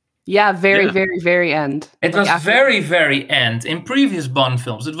 eh? Yeah, very, very end. It was very, very end. In previous Bond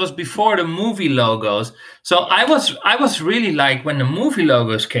films, it was before the movie logos. So I was really like, when the movie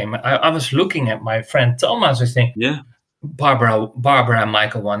logos came, I was looking at my friend Thomas. I think, Barbara and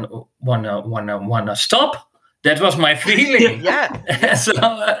Michael wanna stop. That was my feeling. So,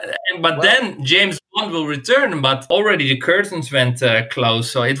 but then James Bond will return, but already the curtains went closed.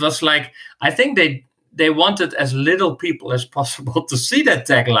 So it was like, I think they wanted as little people as possible to see that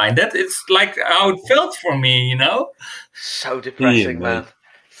tagline. That it's like how it felt for me, you know? So depressing, man.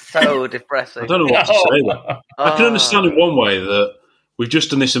 So depressing. I don't know what to say there. I can understand in one way that we've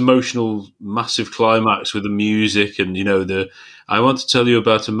just done this emotional, massive climax with the music and, you know, I want to tell you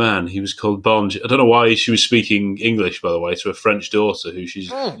about a man. He was called Bond. I don't know why she was speaking English, by the way, to a French daughter who she's,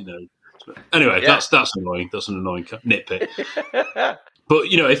 you know. Anyway, that's annoying. That's an annoying nitpick. But,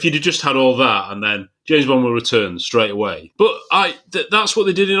 you know, if you'd have just had all that and then James Bond will return straight away. But that's what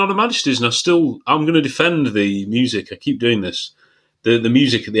they did in On Her Majesty's, and I'm going to defend the music. I keep doing this. The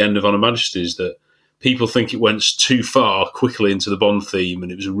music at the end of On Her Majesty's, that people think it went too far quickly into the Bond theme,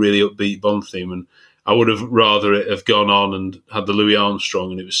 and it was a really upbeat Bond theme, and I would have rather it have gone on and had the Louis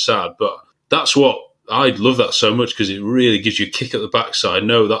Armstrong, and it was sad. But that's what I love that so much, because it really gives you a kick at the backside.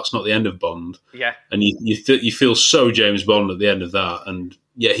 No, that's not the end of Bond. Yeah, and you feel so James Bond at the end of that, and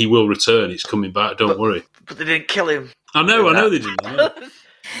yeah, he will return. He's coming back. Don't worry. But they didn't kill him. I know they didn't.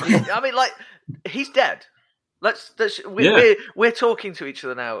 I mean, like, he's dead. We're talking to each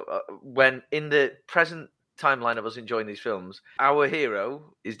other now when in the present timeline of us enjoying these films, our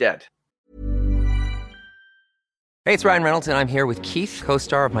hero is dead. Hey, it's Ryan Reynolds, and I'm here with Keith,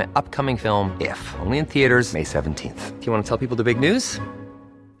 co-star of my upcoming film, If, only in theaters May 17th. Do you want to tell people the big news?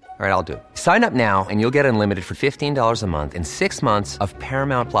 All right, I'll do it. Sign up now and you'll get unlimited for $15 a month and 6 months of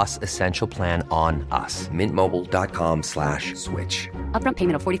Paramount Plus Essential Plan on us. MintMobile.com/switch. Upfront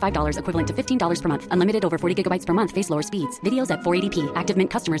payment of $45 equivalent to $15 per month. Unlimited over 40 gigabytes per month. Face lower speeds. Videos at 480p. Active Mint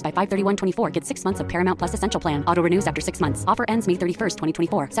customers by 531.24 get 6 months of Paramount Plus Essential Plan. Auto renews after 6 months. Offer ends May 31st,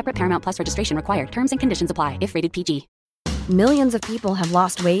 2024. Separate Paramount Plus registration required. Terms and conditions apply if rated PG. Millions of people have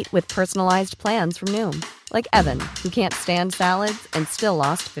lost weight with personalized plans from Noom. Like Evan, who can't stand salads and still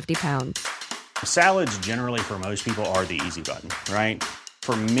lost 50 pounds. Salads generally for most people are the easy button, right?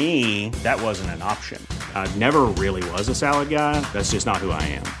 For me, that wasn't an option. I never really was a salad guy. That's just not who I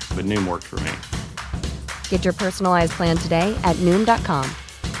am. But Noom worked for me. Get your personalized plan today at Noom.com.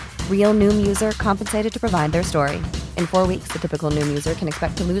 Real Noom user compensated to provide their story. In 4 weeks, the typical Noom user can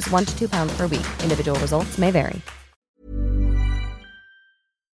expect to lose 1 to 2 pounds per week. Individual results may vary.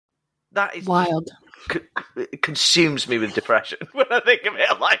 That is wild. It consumes me with depression when I think of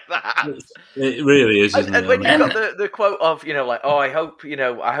it like that. It really is, isn't and it? when you've got the quote of, I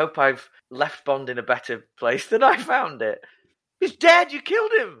hope I've left Bond in a better place than I found it. He's dead. You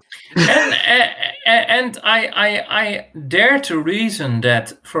killed him. And I dare to reason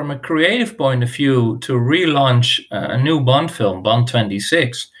that from a creative point of view, to relaunch a new Bond film, Bond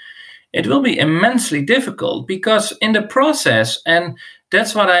 26, it will be immensely difficult because in the process, and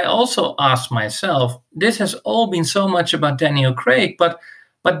that's what I also asked myself, this has all been so much about Daniel Craig, but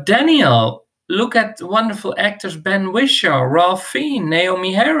Daniel, look at wonderful actors Ben Whishaw, Ralph Fiennes,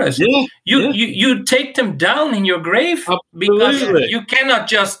 Naomi Harris. You take them down in your grave because you cannot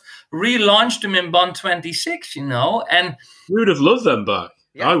just relaunch them in Bond 26, and we would have loved them back.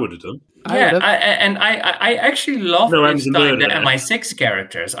 Yeah. I would have done. I actually loved this time the MI6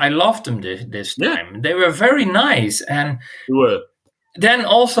 characters. I loved them this time. Yeah. They were very nice, and they were. Then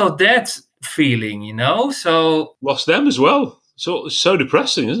also that feeling, so lost them as well. So it's so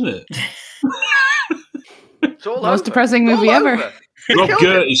depressing, isn't it? It's all most depressing movie ever. Rob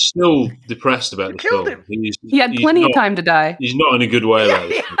Gert is still depressed about this film. He had plenty of time to die. He's not in a good way about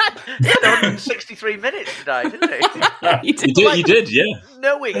it. He had 163 minutes to die, didn't he? He did, yeah.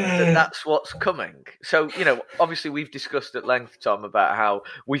 Knowing that that's what's coming. So, obviously we've discussed at length, Tom, about how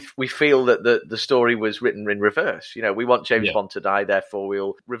we feel that the story was written in reverse. We want James Bond to die, therefore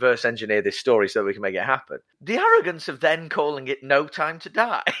we'll reverse engineer this story so that we can make it happen. The arrogance of then calling it No Time to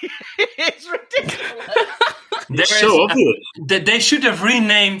Die is ridiculous. It's so obvious. They should have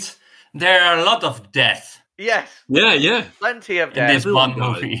renamed There Are a Lot of Death. Yes. Yeah. Plenty of death. In this one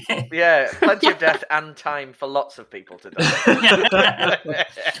movie. Yeah, plenty of death and time for lots of people to die.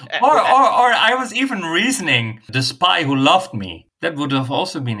 or I was even reasoning The Spy Who Loved Me. That would have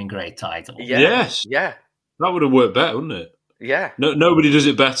also been a great title. Yeah. Yes. Yeah. That would have worked better, wouldn't it? Yeah. No, nobody does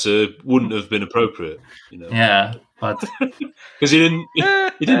it better wouldn't have been appropriate. Yeah, but because he didn't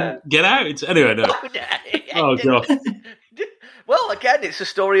get out. Anyway, no. Oh god. Well, again, it's a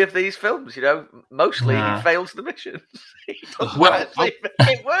story of these films. Mostly he fails the missions. He doesn't actually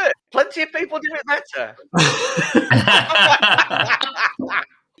make it work. Plenty of people do it better.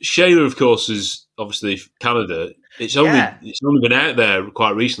 Shayla, of course, is obviously Canada. It's only been out there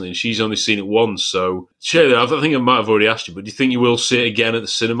quite recently, and she's only seen it once. So, Shayla, I think I might have already asked you, but do you think you will see it again at the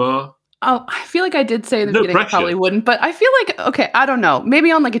cinema? Oh, I feel like I did say in the beginning I probably wouldn't, but I feel like, okay, I don't know.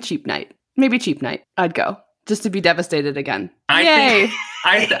 Maybe on like a cheap night. I'd go just to be devastated again. I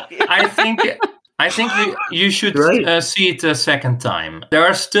think you should see it a second time. There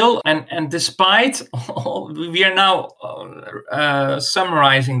are still, and despite we are now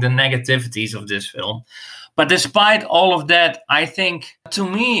summarizing the negativities of this film, but despite all of that, I think, to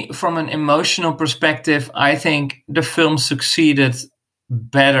me, from an emotional perspective, I think the film succeeded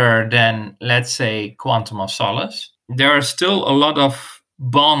better than, let's say, Quantum of Solace. There are still a lot of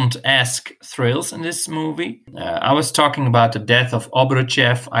Bond-esque thrills in this movie. I was talking about the death of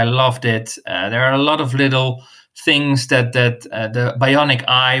Obruchev. I loved it. There are a lot of little things that the bionic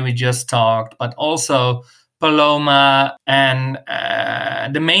eye we just talked, but also Paloma and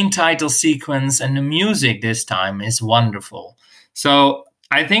the main title sequence and the music this time is wonderful. So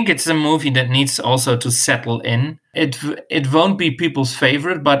I think it's a movie that needs also to settle in. It won't be people's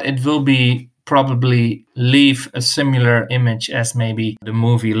favorite, but it will be probably leave a similar image as maybe the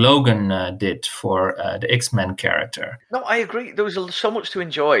movie Logan did for the X-Men character. No, I agree. There was so much to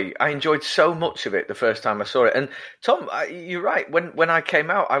enjoy. I enjoyed so much of it the first time I saw it. And Tom, you're right. When I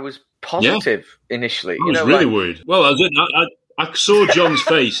came out, I was positive initially. I was really worried. Well, I saw John's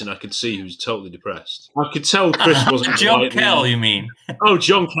face and I could see he was totally depressed. I could tell Chris wasn't John Kell, you mean? Oh,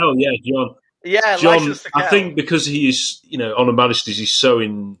 John Kell, yeah, John. Yeah, John, I think because he is, on Her Majesty's, he's so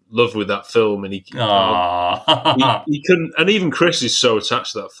in love with that film, and he couldn't. And even Chris is so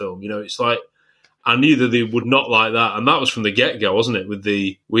attached to that film. It's like I knew that they would not like that, and that was from the get-go, wasn't it? With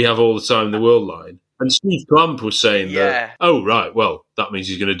the "We have all the time in the world" line, and Steve Clamp was saying that. Oh, right. Well, that means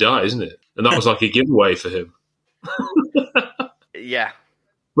he's going to die, isn't it? And that was like a giveaway for him. Yeah.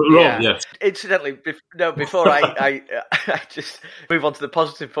 But Rob, yes. Incidentally, before I just move on to the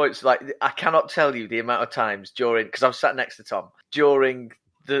positive points, like I cannot tell you the amount of times because I was sat next to Tom during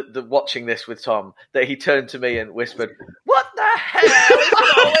the watching this with Tom that he turned to me and whispered, "What the hell is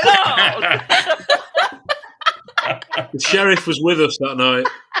going on?" The sheriff was with us that night.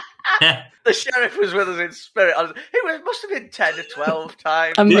 The sheriff was with us in spirit. It must have been 10 or 12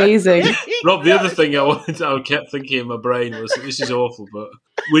 times. Amazing. Rob, the other thing I kept thinking in my brain was, this is awful, but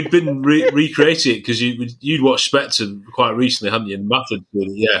we'd been recreating it because you'd watched Spectre quite recently, hadn't you? And Matt had did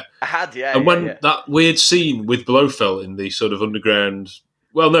it, yeah. I had, yeah. And when that weird scene with Blofeld in the sort of underground,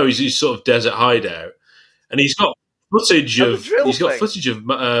 well, no, he's sort of desert hideout, and he's got footage of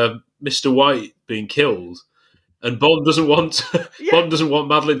Mr. White being killed. And Bond doesn't want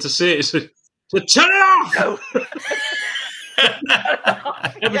Madeline to see it. So turn it off. No.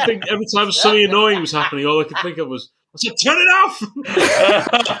 Everything. Every time something annoying was happening, all I could think of was, I said, turn it off!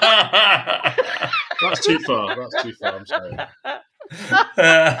 That's too far. I'm sorry.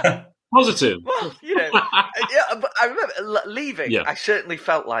 Positive. Well, yeah, but I remember leaving. Yeah. I certainly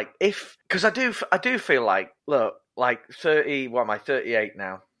felt like because I do feel like, look, like 30. What am I? 38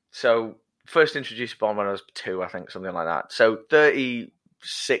 now. So first introduced Bond when I was 2, I think, something like that. So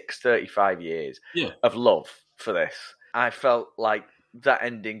 36, 35 years of love for this. I felt like that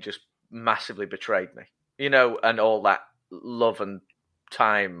ending just massively betrayed me, and all that love and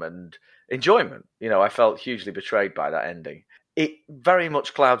time and enjoyment. I felt hugely betrayed by that ending. It very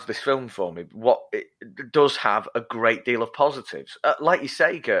much clouds this film for me. What it does have a great deal of positives. Like you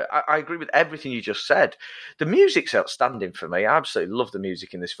say, Gert, I agree with everything you just said. The music's outstanding for me. I absolutely love the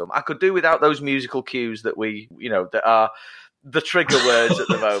music in this film. I could do without those musical cues that that are the trigger words at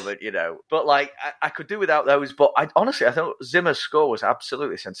the moment, But I could do without those. But I thought Zimmer's score was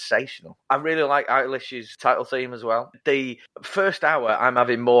absolutely sensational. I really like Eitlish's title theme as well. The first hour, I'm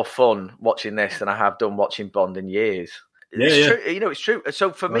having more fun watching this than I have done watching Bond in years. It's true. It's true.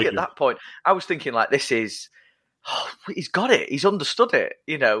 So for me, at that point, I was thinking this is, he's got it. He's understood it,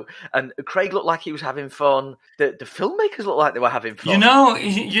 And Craig looked like he was having fun. The filmmakers looked like they were having fun.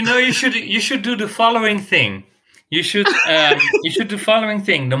 You should do the following thing. You should do the following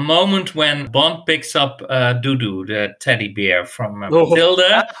thing. The moment when Bond picks up Dudu, the teddy bear from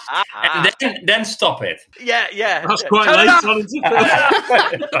Matilda, and then stop it. Yeah. That's quite late on into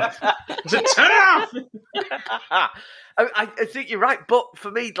turn it off. I think you're right, but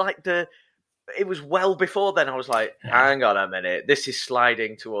for me, it was well before then. I was like, hang on a minute, this is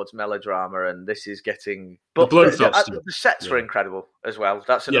sliding towards melodrama, and this is getting. But the sets were incredible as well.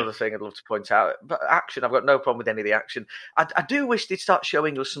 That's another thing I'd love to point out. But action, I've got no problem with any of the action. I do wish they'd start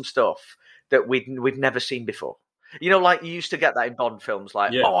showing us some stuff that we'd never seen before. You used to get that in Bond films,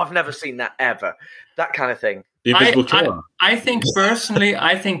 I've never seen that ever, that kind of thing. The Invisible Killer. I think personally,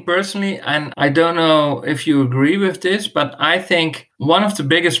 and I don't know if you agree with this, but I think one of the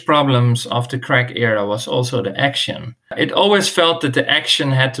biggest problems of the Craig era was also the action. It always felt that the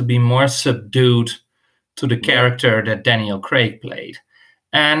action had to be more subdued to the character that Daniel Craig played.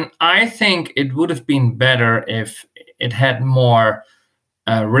 And I think it would have been better if it had more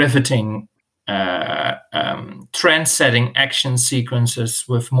riveting trend-setting action sequences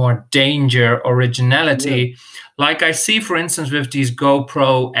with more danger, originality. Like I see, for instance, with these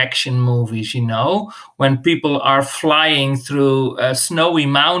GoPro action movies, when people are flying through snowy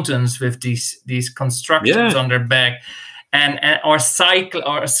mountains with these constructions on their back, or cycle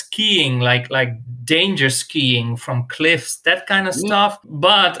or skiing, like danger skiing from cliffs, that kind of stuff.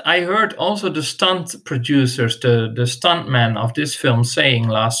 But I heard also the stunt producers, the stuntmen of this film saying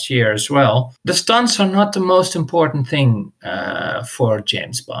last year as well, the stunts are not the most important thing for a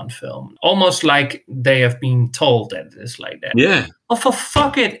James Bond film. Almost like they have been told that it's like that. Yeah. Oh, for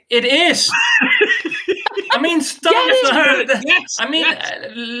fuck it, it is. I mean,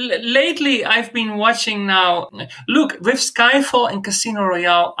 lately I've been watching now. Look, with Skyfall and Casino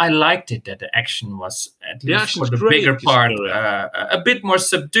Royale, I liked it that the action was, at least for the bigger part, a bit more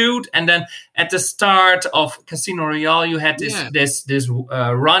subdued. And then at the start of Casino Royale, you had this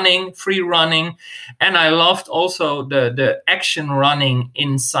free running, and I loved also the action running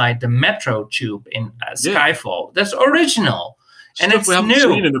inside the metro tube in Skyfall. That's original. And it's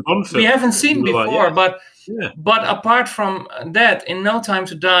new. We haven't seen before, but apart from that, in No Time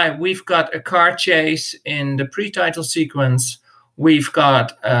to Die, we've got a car chase in the pre-title sequence. We've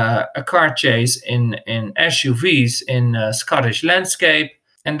got a car chase in SUVs in Scottish landscape,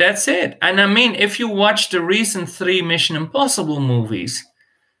 and that's it. And I mean, if you watch the recent 3 Mission Impossible movies,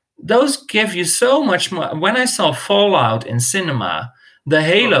 those give you so much more. When I saw Fallout in cinema, the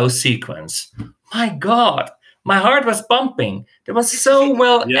Halo sequence, my God. My heart was pumping. It was so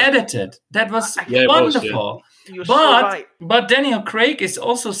well edited. That was wonderful. But Daniel Craig is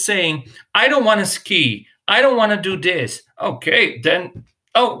also saying, I don't want to ski. I don't want to do this. Okay,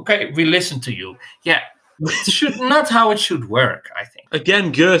 we listen to you. Yeah, it should not how it should work, I think.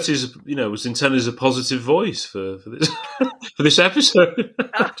 Again, Gert is, was intended as a positive voice for this for this episode.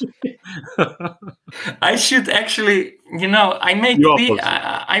 I should actually,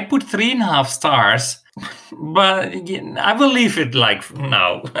 I put 3.5 stars. But I will leave it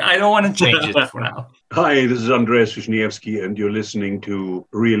now. I don't want to change it for now. Hi, this is Andreas Wisniewski, and you're listening to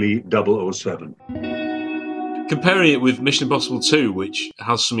Really 007. Comparing it with Mission Impossible 2, which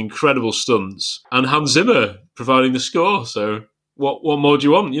has some incredible stunts, and Hans Zimmer providing the score. So what more do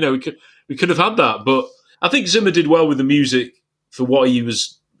you want? We could have had that, but I think Zimmer did well with the music for what he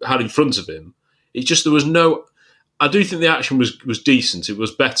had in front of him. It's just there was no. I do think the action was decent. It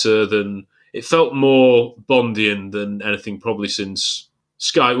was better than... It felt more Bondian than anything probably since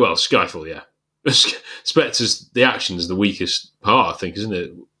Skyfall, yeah. Spectre's, the action is the weakest part, I think, isn't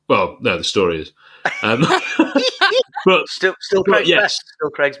it? Well, no, the story is. But still Craig's best. Still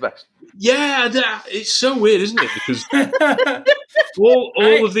Craig's best. Yeah, it's so weird, isn't it? Because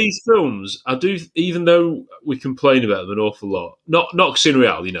all of these films, I do, even though we complain about them an awful lot, not Casino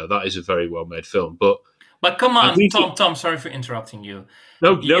Royale, that is a very well-made film, but come on, Tom, sorry for interrupting you.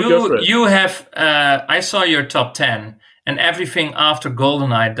 No, go for it. You have, I saw your top 10, and everything after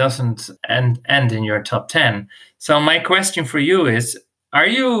GoldenEye doesn't end in your top 10. So my question for you is, are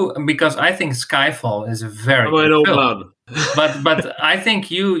you, because I think Skyfall is a very good film, but I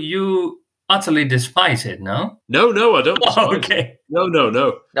think you utterly despise it, no? No, I don't despise okay. it. No.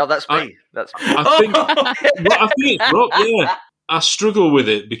 No, that's me. I think it's Rob, yeah. I struggle with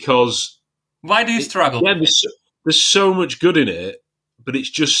it because... Why do you struggle? Yeah, there's so much good in it, but it's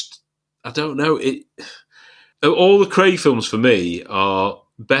just, I don't know. All the Craig films for me are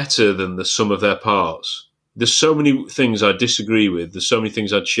better than the sum of their parts. There's so many things I disagree with. There's so many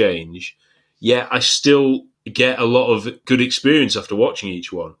things I'd change. Yet I still get a lot of good experience after watching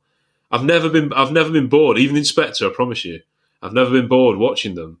each one. I've never been bored, even in Spectre, I promise you. I've never been bored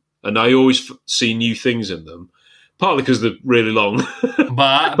watching them. And I always see new things in them. Partly because they're really long.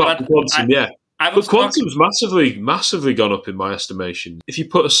 But Quantum, yeah. But Quantum's massively gone up in my estimation. If you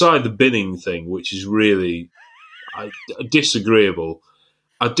put aside the binning thing, which is really disagreeable,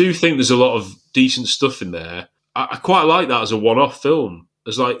 I do think there's a lot of decent stuff in there. I quite like that as a one-off film.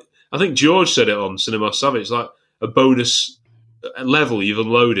 It's like, I think George said it on Cinema Savage, like a bonus level you've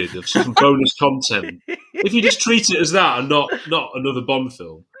unloaded of some bonus content. If you just treat it as that and not another Bond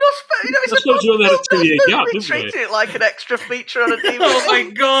film. I suppose you only had a 2-year gap, we didn't we? treat it like an extra feature on a DVD. Oh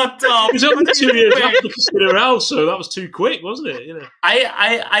my God, Tom! It was only 2 years after Casino Royale, so that was too quick, wasn't it?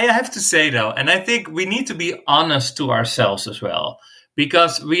 I have to say though, and I think we need to be honest to ourselves as well,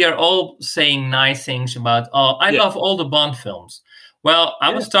 because we are all saying nice things about. I love all the Bond films. Well,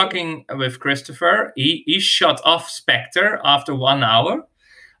 I was talking with Christopher. He shut off Spectre after 1 hour.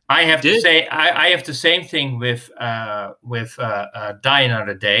 I have to say, I have the same thing with Die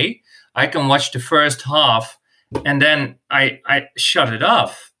Another Day. I can watch the first half, and then I shut it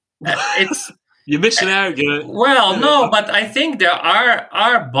off. It's you're missing out. Well, no, but I think there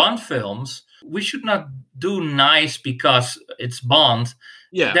are Bond films. We should not do nice because it's Bond.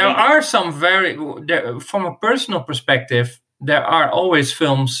 Yeah, there are some from a personal perspective. There are always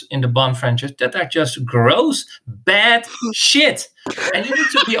films in the Bond franchise that are just gross, bad shit, and you need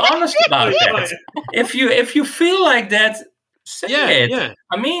to be honest about that. If you feel like that, say it. Yeah.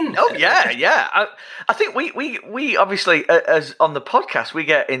 I mean, I think we obviously, as on the podcast, we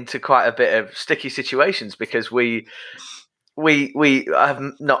get into quite a bit of sticky situations because we have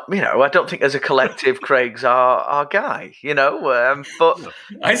not, I don't think as a collective, Craig's our guy, but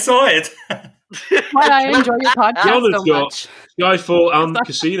I saw it. Why I enjoy your podcast John so got much. Skyfall and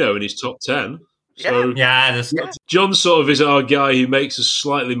Casino in his top 10. So John sort of is our guy who makes us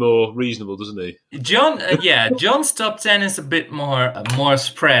slightly more reasonable, doesn't he? John's top 10 is a bit more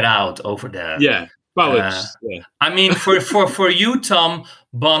spread out over there. Yeah, balanced. I mean, for you, Tom,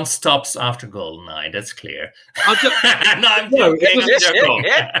 Bond stops after GoldenEye. That's clear. I'm joking.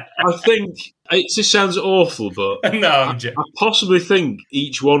 I think this sounds awful, but I possibly think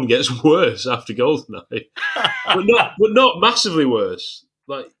each one gets worse after GoldenEye, but not massively worse.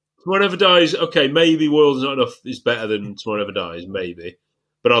 Like Tomorrow Never Dies. Okay, maybe World's Not Enough is better than Tomorrow Never Dies, maybe,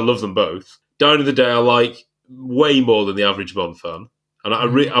 but I love them both. Die Another Day I like way more than the average Bond fan, and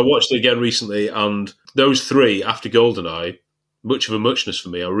I watched it again recently, and those three after GoldenEye, much of a muchness for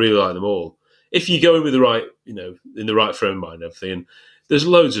me. I really like them all. If you go in with the right, in the right frame of mind and everything, and there's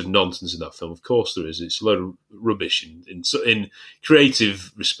loads of nonsense in that film. Of course there is. It's a load of rubbish in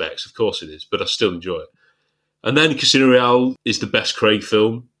creative respects. Of course it is, but I still enjoy it. And then Casino Royale is the best Craig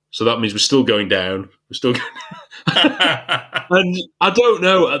film, so that means we're still going down. We're still going And I don't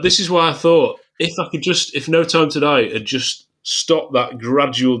know. This is why I thought if No Time to Die had just stopped that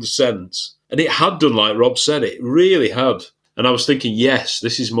gradual descent, and it had done, like Rob said, it really had. And I was thinking, yes,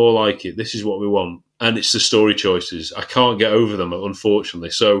 this is more like it. This is what we want. And it's the story choices. I can't get over them,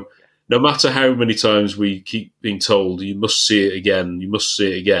 unfortunately. So no matter how many times we keep being told, you must see it again,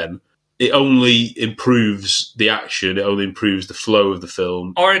 it only improves the action. It only improves the flow of the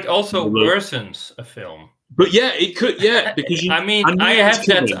film. Or it also worsens a film. But yeah, it could, because I have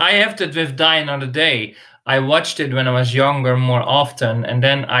that with Die Another Day. I watched it when I was younger more often, and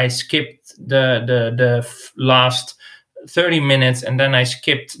then I skipped the last 30 minutes, and then I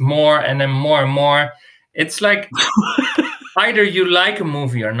skipped more and then more and more. It's like either you like a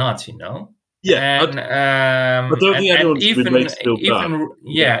movie or not, you know. Yeah, and, I don't think anyone's even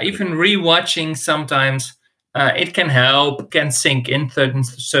rewatching sometimes it can help, can sink in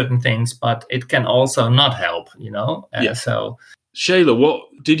certain things, but it can also not help, you know. So, Shayla, what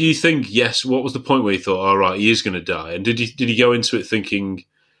did you think? Yes, what was the point where you thought, "All right, he is going to die"? And did you go into it thinking,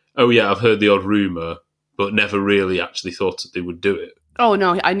 "Oh yeah, I've heard the odd rumor," but never really actually thought that they would do it? Oh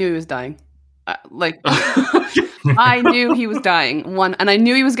no, I knew he was dying. I knew he was dying. And I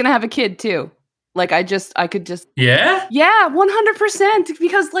knew he was going to have a kid too. Like I could just. Yeah. Yeah, 100%.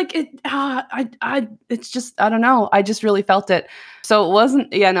 Because like it's just, I don't know. I just really felt it. So it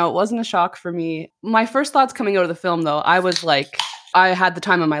wasn't a shock for me. My first thoughts coming out of the film though, I was like, I had the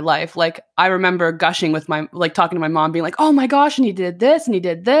time of my life. Like I remember gushing with talking to my mom, being like, "Oh my gosh, and he did this and he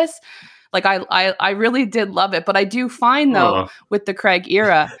did this." Like I really did love it. But I do find though with the Craig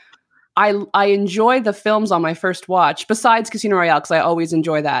era, I enjoy the films on my first watch, besides Casino Royale, because I always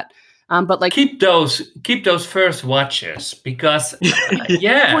enjoy that. But like keep those first watches because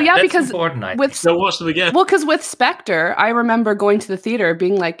that's because important. So watch them again. Well, because with Spectre, I remember going to the theater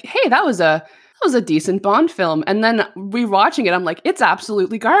being like, "Hey, that was a decent Bond film," and then rewatching it, I'm like, "It's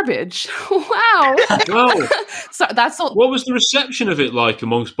absolutely garbage." Wow. Whoa. So what was the reception of it like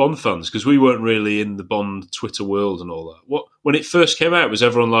amongst Bond fans? Because we weren't really in the Bond Twitter world and all that. When it first came out, was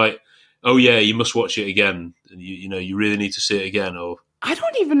everyone like, "Oh yeah, you must watch it again, and you really need to see it again"? Or I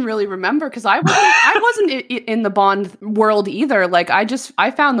don't even really remember because I wasn't in the Bond world either. Like I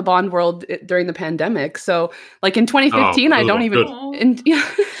found the Bond world during the pandemic. So like in 2015, I don't even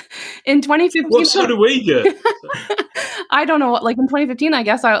in 2015. What sort of we get? I don't know. Like in 2015, I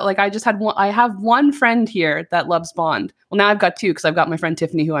guess I just had one. I have one friend here that loves Bond. Well, now I've got two because I've got my friend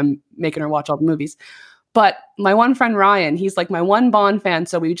Tiffany, who I'm making her watch all the movies. But my one friend Ryan, he's like my one Bond fan.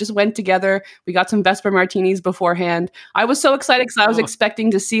 So we just went together. We got some Vesper martinis beforehand. I was so excited because I was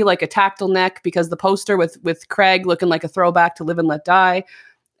expecting to see like a tactile neck because the poster with Craig looking like a throwback to Live and Let Die.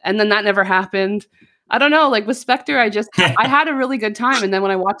 And then that never happened. I don't know. Like with Spectre, I had a really good time. And then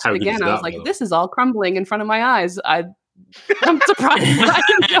when I watched it again, I was like, this is all crumbling in front of my eyes. I'm surprised I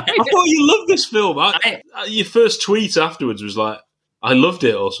enjoyed it. I thought you loved this film. Your first tweet afterwards was like, "I loved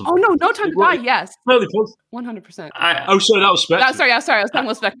it" or something. Oh, no, No Time to Die, yes. Really 100%. Sorry, that was Spectre. Sorry, I was talking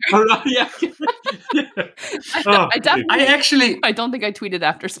about Spectre. Oh, right, yeah. I don't think I tweeted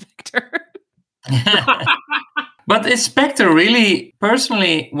after Spectre. But is Spectre really,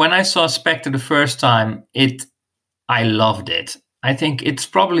 personally, when I saw Spectre the first time, I loved it. I think it's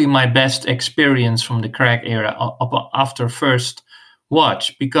probably my best experience from the Craig era after first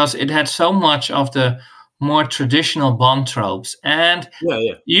watch, because it had so much of the more traditional Bond tropes, and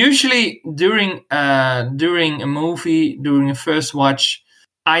usually during a movie, during a first watch,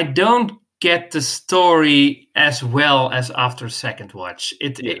 I don't get the story as well as after second watch.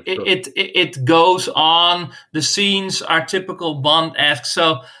 It goes on. The scenes are typical Bond-esque,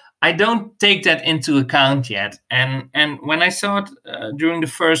 so I don't take that into account yet. And when I saw it during the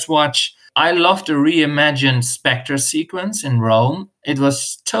first watch, I loved the reimagined Spectre sequence in Rome. It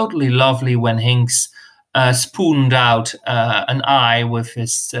was totally lovely when Hinks spooned out an eye with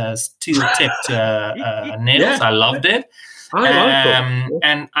his steel-tipped nails. I loved it.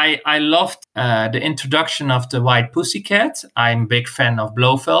 And I loved the introduction of the White Pussycat. I'm a big fan of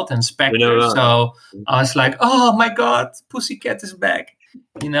Blofeld and Spectre, so I was like, "Oh my God, Pussycat is back!"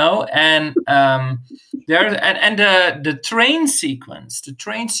 You know. And the train sequence,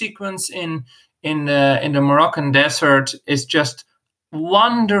 in the Moroccan desert is just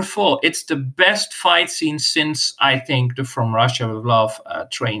wonderful. It's the best fight scene since, I think, the From Russia with Love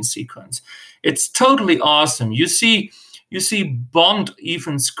train sequence. It's totally awesome. You see Bond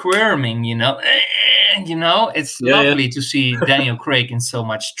even squirming, you know. It's lovely to see Daniel Craig in so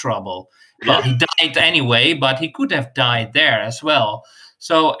much trouble. Well, he died anyway, but he could have died there as well.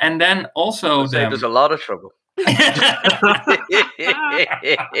 So, and then also there's a lot of trouble.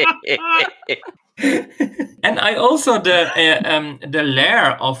 And I also the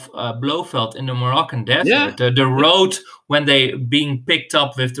lair of Blofeld in the Moroccan desert, the road when they being picked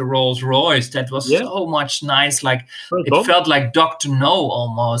up with the Rolls Royce, that was so much nice. Like it felt like Dr. No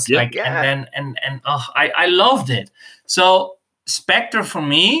almost. I loved it. So Spectre for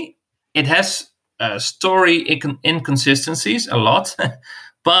me, it has story inconsistencies a lot,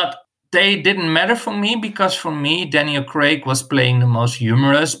 but they didn't matter for me because for me, Daniel Craig was playing the most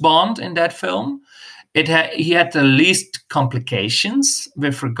humorous Bond in that film. He had the least complications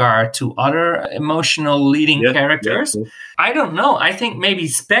with regard to other emotional leading characters. Yeah. I don't know. I think maybe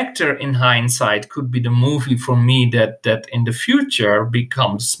Spectre, in hindsight, could be the movie for me that in the future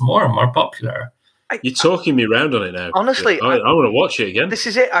becomes more and more popular. You're talking me around on it now. Honestly, I want to watch it again. This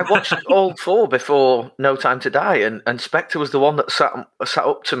is it. I watched all 4 before No Time to Die, and Spectre was the one that sat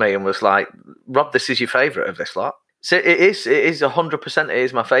up to me and was like, "Rob, this is your favourite of this lot." So it is 100%. It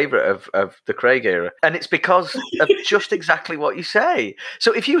is my favourite of the Craig era, and it's because of just exactly what you say.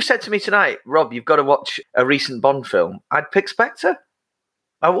 So if you said to me tonight, Rob, you've got to watch a recent Bond film, I'd pick Spectre.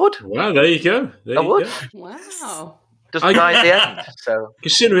 I would. Wow, there you go. I would. Wow. Doesn't die at the end. So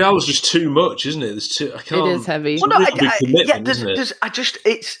Casino Royale is just too much, isn't it? There's too. I can't. It is heavy. Well, no, isn't it?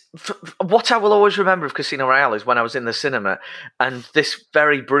 It's what I will always remember of Casino Royale is when I was in the cinema and this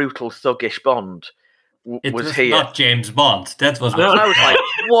very brutal, thuggish Bond was here. Not James Bond. That was. And I was like,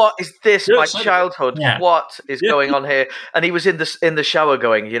 "What is this? My childhood. Yeah. What is going on here?" And he was in the shower,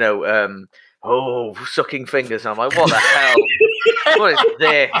 going, sucking fingers. I'm like, "What the hell? What is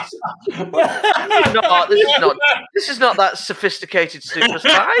this? This is not that sophisticated super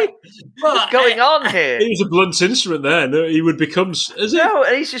spy. What's going on here?" He was a blunt instrument there. No, he would become. No,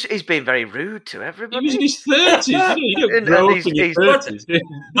 and he's being very rude to everybody. He was in his 30s. You don't grow up in your 30s.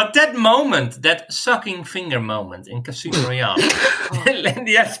 But that moment, that sucking finger moment in Casino Royale,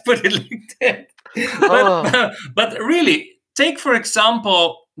 let's put it like that. But really, take for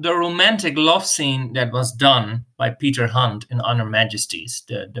example the romantic love scene that was done by Peter Hunt in On Her Majesty's,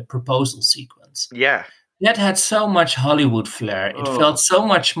 the proposal sequence. Yeah. That had so much Hollywood flair. It felt so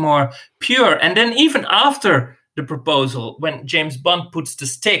much more pure. And then even after the proposal, when James Bond puts the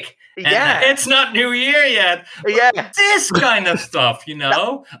stick, and it's not New Year yet. This kind of stuff,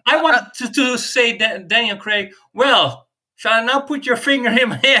 I want to say that Daniel Craig, well, shall I now put your finger in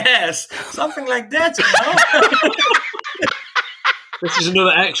my ass? Something like that, This is another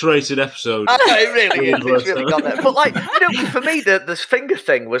X-rated episode. It really is. It's really got that. But for me, this finger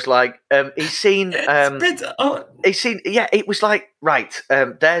thing was like he's seen. It was like right.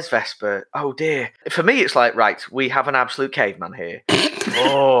 There's Vesper. Oh dear. For me, it's like right. We have an absolute caveman here.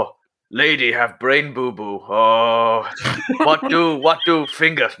 Oh, lady have brain boo boo. Oh, what do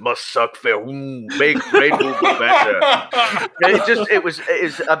fingers must suck for? Make brain boo boo better. It was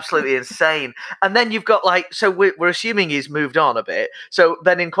absolutely insane. And then you've got so we're assuming he's moved on a bit. So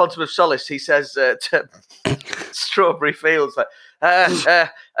then in Quantum of Solace, he says to Strawberry Fields and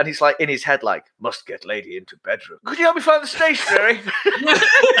he's like in his head must get lady into bedroom. Could you help me find the stationery?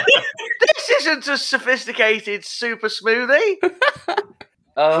 This isn't a sophisticated super smoothie.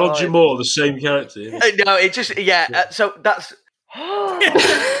 Roger Moore, the same character. No, it just so that's.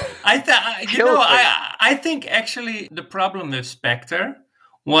 I think actually the problem with Spectre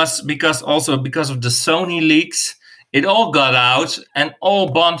was because of the Sony leaks. It all got out, and all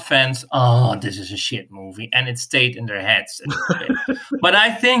Bond fans, this is a shit movie, and it stayed in their heads a little bit. But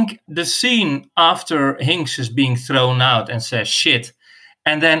I think the scene after Hinks is being thrown out and says shit,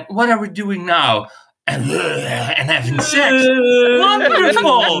 and then what are we doing now? And having sex.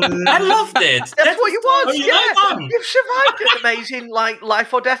 Wonderful. I loved it. That's what you want. You've survived an amazing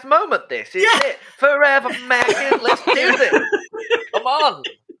life or death moment. This is it. Forever, Megan. Let's do this. Come on.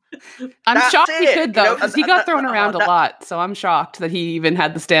 I'm shocked he could though, because he got thrown around a lot. So I'm shocked that he even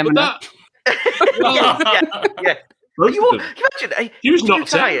had the stamina. Yeah. Imagine, he was not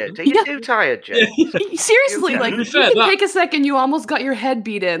tired. Are you too tired, Jay? Seriously, you can take a second. You almost got your head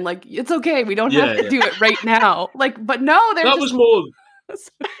beaten. It's okay. We don't have to do it right now. But no, was more.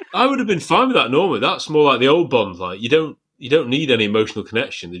 I would have been fine with that normally. That's more like the old Bond. You don't need any emotional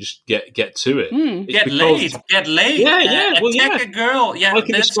connection. They just get to it. Get laid. Yeah. Attack a girl. Yeah, like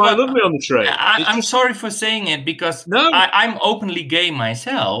this guy loved me on the train. I'm sorry for saying it because I'm openly gay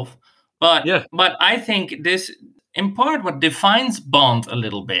myself. But I think this. In part, what defines Bond a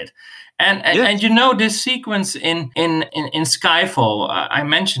little bit, and this sequence in Skyfall, I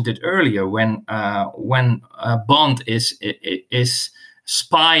mentioned it earlier when Bond is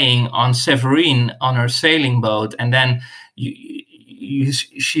spying on Severine on her sailing boat, and then she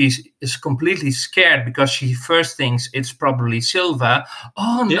is completely scared because she first thinks it's probably Silva.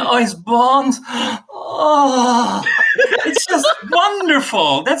 Oh no, it's Bond! Oh, it's just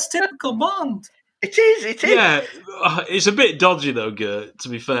wonderful. That's typical Bond. It is. Yeah, it's a bit dodgy though, Gert. To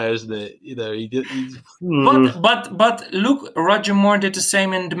be fair, isn't it? He did. But look, Roger Moore did the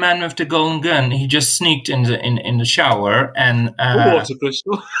same in The Man with the Golden Gun. He just sneaked in the shower and water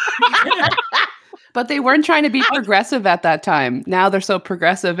crystal. But they weren't trying to be progressive at that time. Now they're so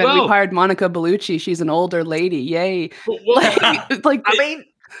progressive, and we hired Monica Bellucci. She's an older lady. Yay! I mean,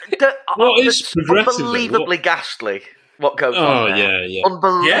 it's unbelievably ghastly. What goes on there.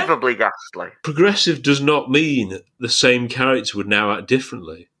 Unbelievably ghastly. Progressive does not mean the same character would now act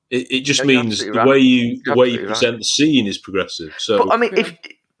differently. It just means the way you present the scene is progressive. So, but, I mean,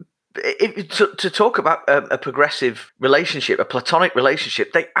 to talk about a progressive relationship, a platonic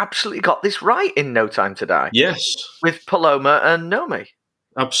relationship, they absolutely got this right in No Time to Die. Yes, with Paloma and Nomi.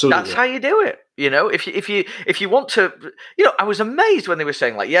 Absolutely, that's how you do it. If you want to, I was amazed when they were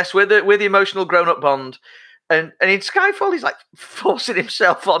saying yes, we're the emotional grown-up Bond. And in Skyfall, he's forcing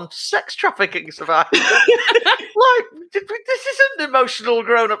himself on sex trafficking survivors. This isn't emotional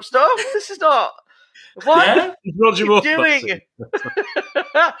grown-up stuff. This is not. What are you doing?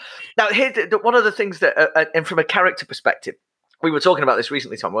 Now, here's one of the things that, and from a character perspective, we were talking about this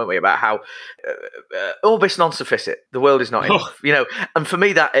recently, Tom, weren't we? About how orbis non sufficit, the world is not enough. And for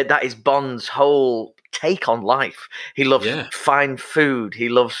me, that is Bond's whole take on life. He loves fine food. He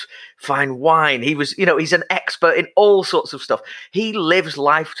loves fine wine. He's an expert in all sorts of stuff. He lives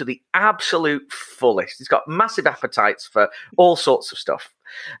life to the absolute fullest. He's got massive appetites for all sorts of stuff.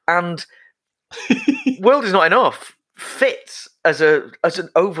 And world is not enough fits as an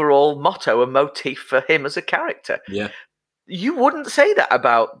overall motto, a motif for him as a character. Yeah. You wouldn't say that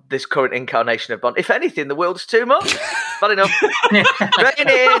about this current incarnation of Bond. If anything, the world's too much. Not enough. Rein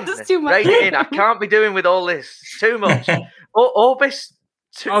it in. I can't be doing with all this. It's too much. Orbis.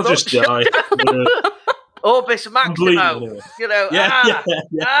 I'll just die. Orbis Maximo.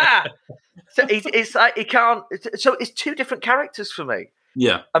 So it's like he can't. So it's two different characters for me.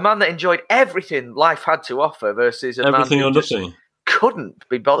 Yeah. A man that enjoyed everything life had to offer versus everything man or nothing. Couldn't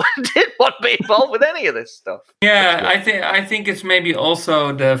be bothered, didn't want to be involved with any of this stuff. Yeah, I think it's maybe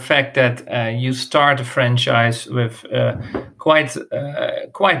also the fact that you start a franchise with quite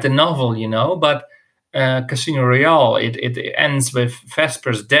the novel, but Casino Royale, it ends with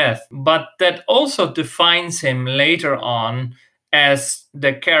Vesper's death, but that also defines him later on as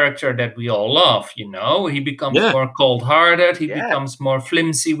the character that we all love. He becomes more cold-hearted, he becomes more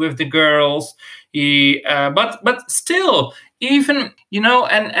flimsy with the girls. But still, even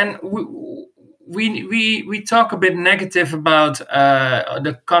and we talk a bit negative about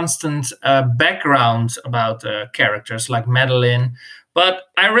the constant background about characters like Madeline. But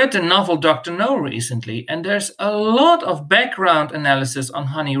I read the novel Dr. No recently, and there's a lot of background analysis on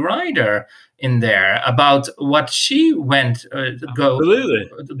Honey Rider in there about what she went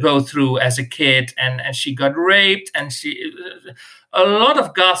go through as a kid, and she got raped, and a lot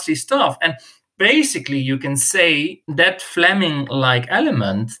of ghastly stuff. And basically, you can say that Fleming-like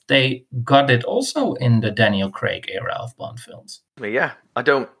element, they got it also in the Daniel Craig era of Bond films. Yeah, I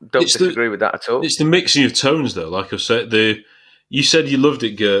don't disagree with that at all. It's the mixing of tones, though. Like I said, you said you loved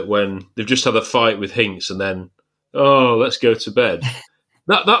it, Gert, when they've just had a fight with Hinks and then, let's go to bed.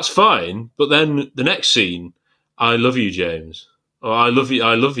 That's fine, but then the next scene, I love you, James. Or I love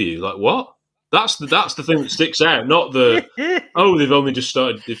you. Like, what? That's the thing that sticks out, not the they've only just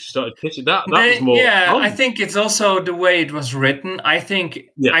started kissing. That was more. Yeah, fun. I think it's also the way it was written. I think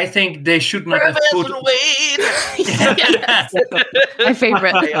they should not have put. My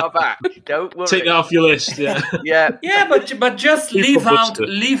favorite. They are back. Don't worry. Take that off your list. Yeah. Yeah, but just leave out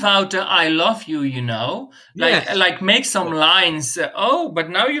the "I love you." Like make some lines. But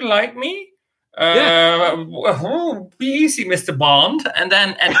now you like me. Be easy, Mr. Bond, and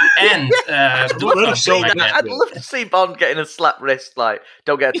then at the end, I'd love to see Bond getting a slap wrist, like,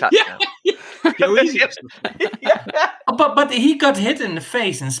 don't get attacked now. Go easy. But he got hit in the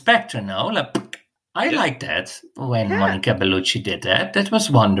face in Spectre, no? Like, I like that when Monica Bellucci did that. That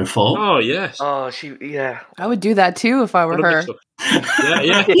was wonderful. Oh yes. Oh, I would do that too if I were her.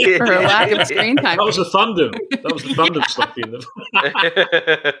 Yeah. For her lack of screen time. That was the fandom stuff in them.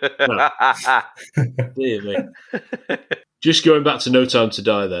 Dear me. Just going back to No Time to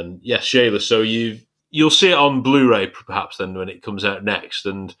Die then. Yes, Shayla, so you'll see it on Blu-ray perhaps then when it comes out next.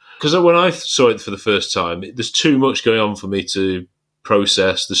 And because when I saw it for the first time, there's too much going on for me to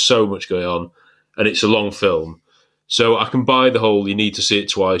process. There's so much going on, and it's a long film. So I can buy the whole you need to see it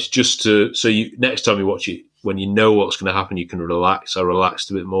twice just so you next time you watch it, when you know what's going to happen, you can relax. I relaxed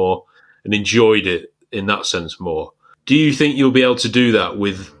a bit more and enjoyed it in that sense more. Do you think you'll be able to do that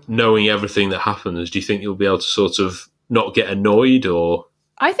with knowing everything that happens? Do you think you'll be able to sort of not get annoyed or?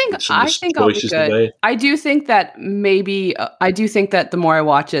 I think I'll be good. I do think that the more I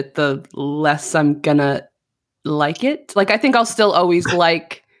watch it, the less I'm gonna like it. Like I think I'll still always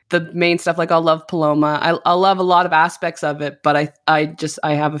like the main stuff. Like I'll love Paloma. I'll love a lot of aspects of it, but I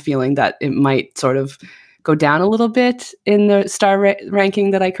have a feeling that it might sort of go down a little bit in the star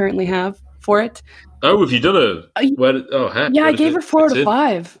ranking that I currently have for it. Oh, have you done I gave it 4 out of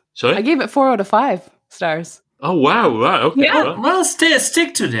 5. Sorry? I gave it 4 out of 5 stars. Oh, wow. Right. Okay. Yeah. Right. Well,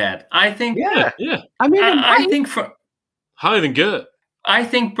 stick to that. I think. Yeah. I mean, I think for higher than Gert. I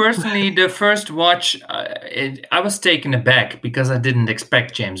think personally, the first watch, I was taken aback because I didn't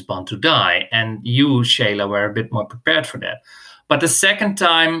expect James Bond to die. And you, Shayla, were a bit more prepared for that. But the second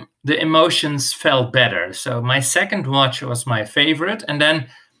time, the emotions felt better. So my second watch was my favorite. And then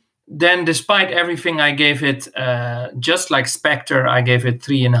despite everything, I gave it, just like Spectre, I gave it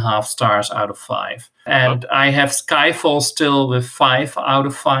 3.5 stars out of 5. And I have Skyfall still with 5 out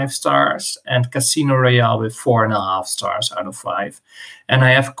of 5 stars, and Casino Royale with 4.5 stars out of 5. And I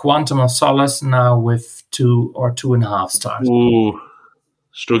have Quantum of Solace now with 2 or 2.5 stars. Ooh,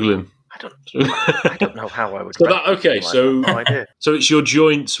 struggling. I don't know how I would. So so it's your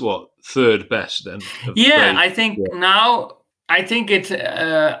joint third best then? Yeah, I think now. I think it.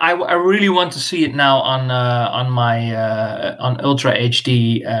 I really want to see it now on my on Ultra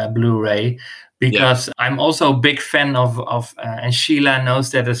HD Blu-ray, because I'm also a big fan of and Sheila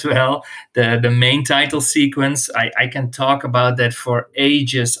knows that as well. The main title sequence. I can talk about that for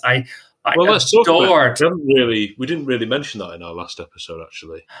ages. Let's talk about it. We didn't really mention that in our last episode,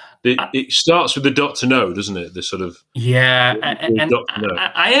 actually. It starts with the Dr. No, doesn't it? The sort of... Yeah, and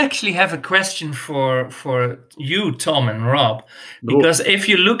I actually have a question for you, Tom and Rob, because if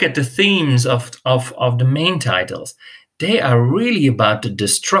you look at the themes of the main titles, they are really about the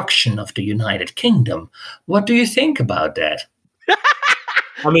destruction of the United Kingdom. What do you think about that?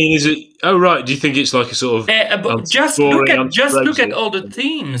 I mean, is it? Oh, right. Do you think it's like a sort of? Just look at all the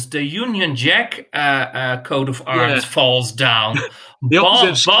themes. The Union Jack coat of arms falls down.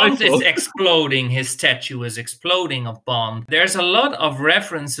 Bond is exploding. His statue is exploding of Bond. There's a lot of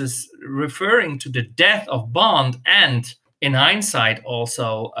references referring to the death of Bond, and in hindsight,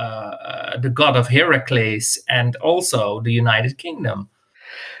 also the god of Heracles, and also the United Kingdom.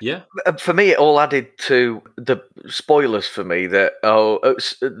 Yeah, for me, it all added to the spoilers for me that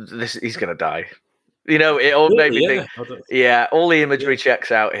he's going to die. You know, it all made me think. Yeah, all the imagery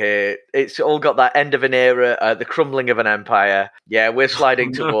checks out here. It's all got that end of an era, the crumbling of an empire. Yeah, we're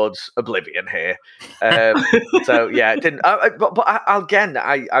sliding towards oblivion here. So yeah, it didn't. But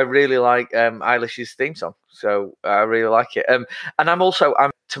I really like Eilish's theme song. So I really like it. And I'm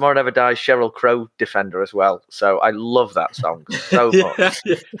Tomorrow Never Dies Sheryl Crow defender as well. So I love that song so much.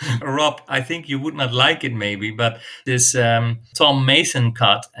 Rob, I think you would not like it maybe, but this Tom Mason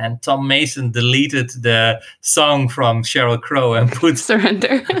cut, and Tom Mason deleted the song from Sheryl Crow and put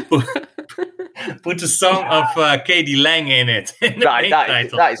Surrender. Put the song of Katie Lang in it. That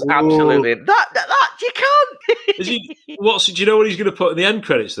is absolutely that you can't. Do you know what he's going to put in the end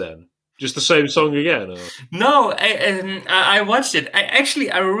credits then? Just the same song again? Or? No, I watched it.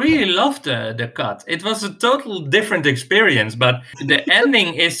 I really loved the cut. It was a total different experience, but the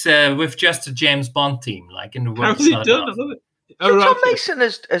ending is with just a James Bond theme, like in the world. How's it done? Tom Mason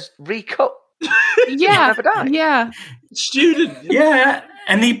has recut. Yeah, yeah. Student. Yeah,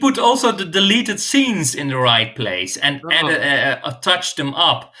 and he put also the deleted scenes in the right place and touched them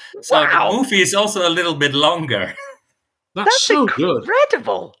up. So the movie is also a little bit longer. That's so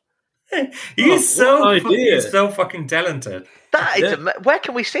incredible. He's so fucking talented. That is where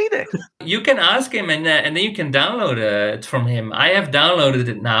can we see this? You can ask him, and then you can download it from him. I have downloaded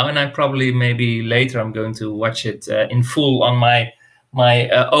it now, and I probably maybe later I'm going to watch it in full on my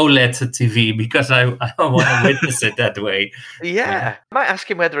OLED TV because I want to witness it that way. Yeah. I might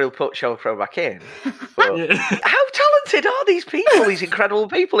ask him whether he'll put Sheryl Crow back in. How talented are these people? These incredible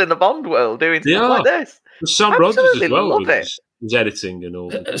people in the Bond world doing things like this. Sam Rogers as well. Love it. His editing and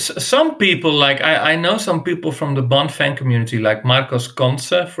all. Some people, like I know some people from the Bond fan community, like Marcos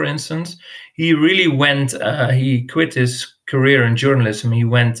Conce, for instance. He really went. He quit his career in journalism. He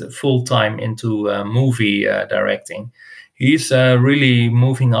went full time into movie directing. He's really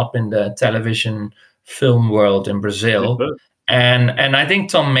moving up in the television film world in Brazil. And I think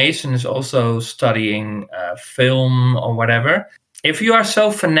Tom Mason is also studying film or whatever. If you are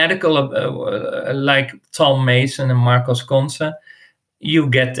so fanatical like Tom Mason and Marcos Conce, you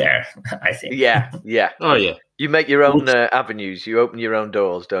get there, I think. Yeah. Oh, yeah. You make your own avenues. You open your own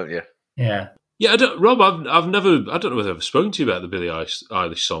doors, don't you? Yeah. Yeah, Rob, I don't know whether I've ever spoken to you about the Billie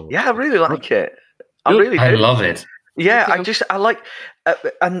Eilish song. Yeah, I really like it. I really do. I love it. Yeah, I like,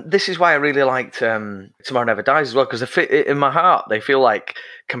 and this is why I really liked Tomorrow Never Dies as well, because in my heart they feel like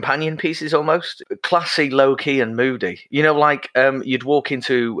companion pieces almost, classy, low key, and moody. You know, like you'd walk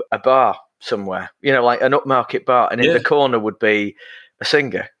into a bar somewhere, you know, like an upmarket bar, and in the corner would be a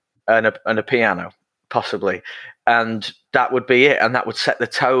singer and a piano, possibly, and that would be it, and that would set the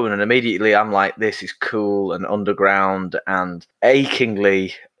tone. And immediately I'm like, this is cool and underground and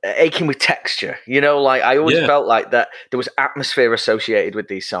achingly aching with texture. You know, like I always felt like that there was atmosphere associated with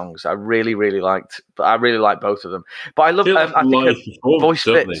these songs. I really liked both of them. But I love I think voice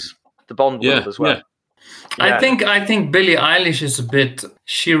fits the Bond world as well. Yeah. I think Billie Eilish is a bit.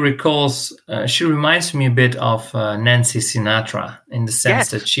 She reminds me a bit of Nancy Sinatra in the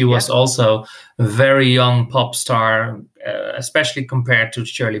sense that she was also a very young pop star, especially compared to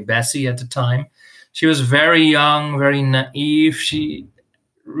Shirley Bassey at the time. She was very young, very naive. She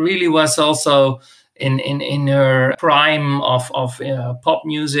really was also in her prime of pop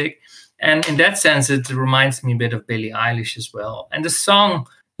music, and in that sense, it reminds me a bit of Billie Eilish as well. And the song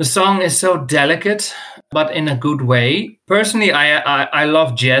is so delicate, but in a good way. Personally, I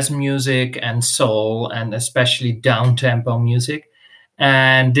love jazz music and soul, and especially down-tempo music.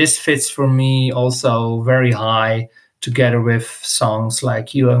 And this fits for me also very high, together with songs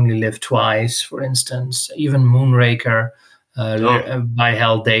like You Only Live Twice, for instance, even Moonraker by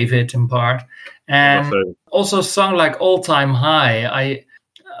Hal David in part. And also a song like All Time High.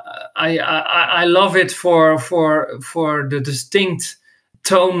 I love it for the distinct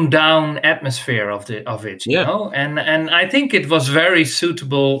toned down atmosphere of it, you know, and I think it was very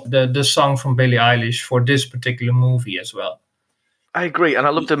suitable, the song from Billie Eilish, for this particular movie as well. I agree, and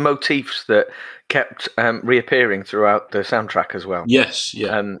I love the motifs that kept reappearing throughout the soundtrack as well. Yes,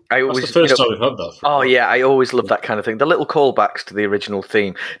 yeah. That's the first time we've had that. I always love that kind of thing. The little callbacks to the original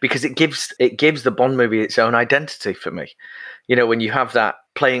theme, because it gives the Bond movie its own identity for me. You know, when you have that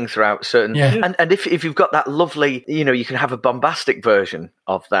playing throughout certain, and if you've got that lovely, you know, you can have a bombastic version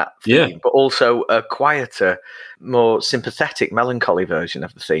of that theme, but also a quieter, more sympathetic, melancholy version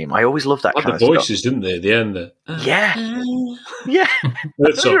of the theme. I always love that kind of stuff. The voices, didn't they? At the end. Yeah. I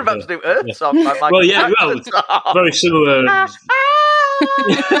thought you were about to do Earth Song. Very similar.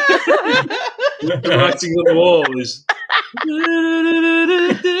 The writing on the wall is.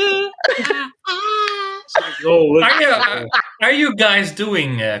 Are you guys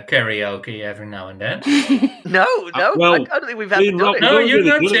doing karaoke every now and then? No. I don't think we've had to do it. No, you're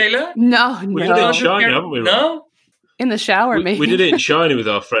not, Shayla? No. We did it in Shiny, haven't we? No? In the shower, maybe. We did it in Shiny with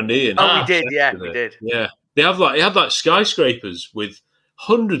our friend Ian. We did. We did. Yeah. They had like skyscrapers with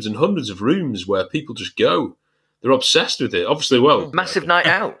hundreds and hundreds of rooms where people just go. They're obsessed with it. Obviously, massive night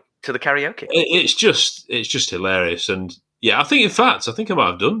out to the karaoke. It's just hilarious, and I think I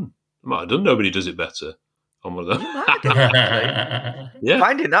might have done. Nobody Does It Better on one of them.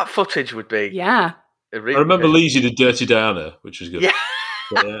 Finding that footage would be. Yeah. I remember Lizzie did Dirty Diana, which was good. Yeah.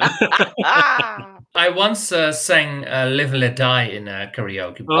 I once sang Live and Let Die in a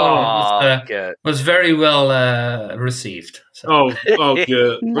karaoke bar. It was very well received. So.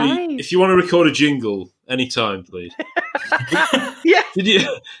 Good. Nice. If you want to record a jingle, anytime, please. Yeah.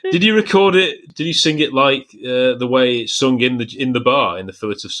 Did you record it? Did you sing it like the way it's sung in the bar in the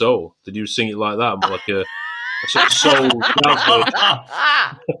Fillet of Soul? Did you sing it like that, more like a sort of soul?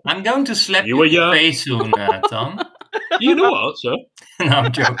 I'm going to slap you in the face soon, Tom. You know what, sir? No,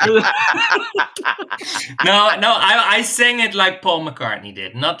 I'm joking. No, I sang it like Paul McCartney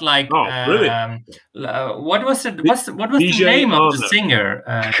did, not like. Brilliant! What was it? What was the name of the singer?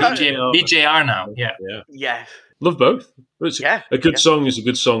 BJ Arnau. Yeah. Yes. Love both. A good song is a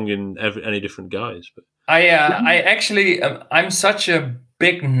good song in any different guise. But I actually I'm such a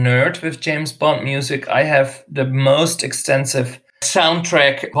big nerd with James Bond music. I have the most extensive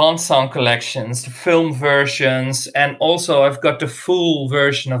soundtrack Bond song collections, the film versions, and also I've got the full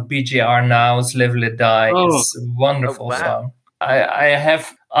version of BJ Arnau's Live Let Die. It's a wonderful song. I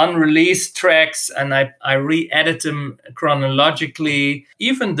have unreleased tracks and I re-edit them chronologically.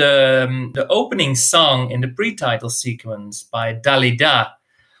 Even the opening song in the pre-title sequence by Dalida.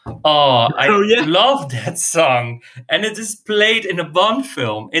 I love that song. And it is played in a Bond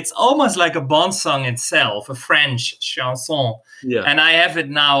film. It's almost like a Bond song itself, a French chanson. Yeah. And I have it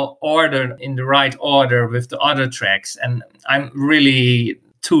now ordered in the right order with the other tracks. And I'm really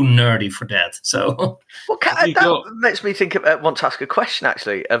too nerdy for that. So, that makes me think want to ask a question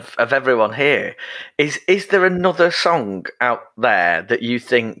actually of everyone here. Is there another song out there that you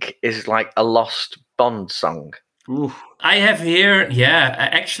think is like a lost Bond song? Ooh. I have here,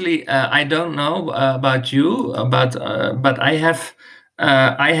 actually, I don't know about you, but I have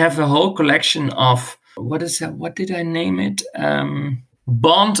a whole collection of what did I name it?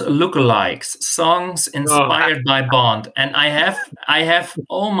 Bond lookalikes, songs inspired by Bond, and I have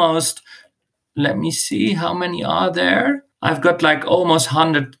almost. Let me see how many are there. I've got like almost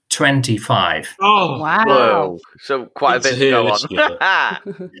 125. Oh, wow. Whoa. So quite a bit to go on.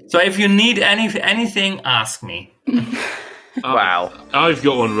 So if you need anything, ask me. Wow. I've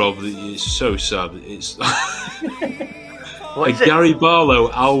got one, Rob, that is so sad. It's A Gary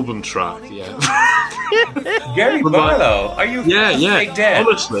Barlow album track, yeah. Gary Barlow? Are you dead?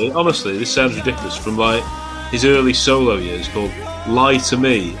 Honestly, this sounds ridiculous. From like his early solo years, called "Lie to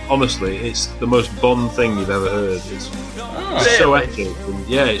Me." Honestly, it's the most Bond thing you've ever heard. It's so epic. And,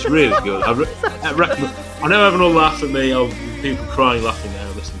 yeah, it's really good. I recommend. I know everyone will laugh at me. People crying, laughing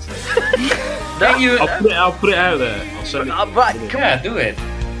now, listening to it. I'll put it out there. I'll send it. Right, do it.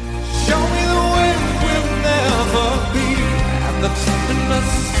 Show me the way we'll never be, and the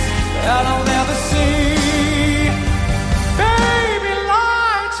tenderness that I'll never see. Baby,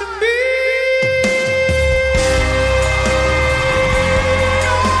 lie to me.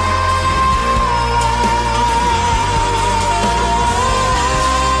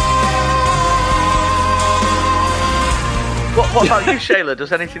 What about you, Shayla?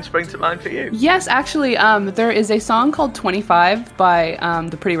 Does anything spring to mind for you? Yes, actually, there is a song called 25 by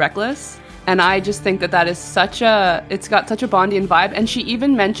The Pretty Reckless. And I just think that is it's got such a Bondian vibe. And she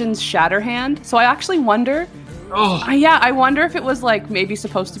even mentions Shatterhand. So I actually wonder, I wonder if it was like maybe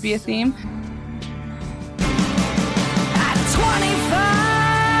supposed to be a theme. At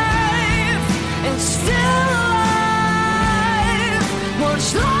 25 and still alive,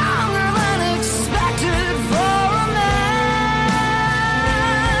 much longer than expected for a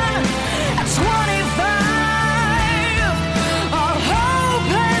man. At 25, all hope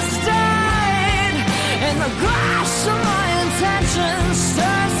has died, and the glass of my intentions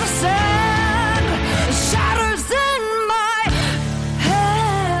turns to sand, shatters in my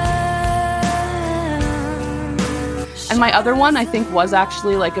head. And my other one, I think, was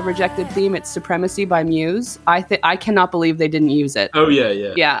actually like a rejected theme. It's Supremacy by Muse. I cannot believe they didn't use it. Oh, yeah.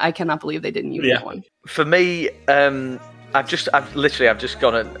 Yeah, I cannot believe they didn't use that one. For me, I've just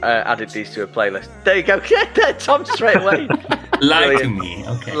gone and added these to a playlist. There you go. Get there, Tom, straight away. Lie to Me.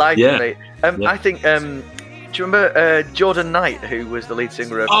 Okay. Lie to Me. I think, do you remember Jordan Knight, who was the lead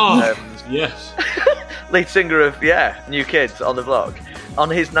singer of... yes. lead singer of, New Kids on the Block? On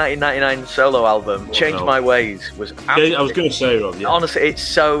his 1999 solo album, Change My Ways was absolutely... I was going to say, Rob, honestly,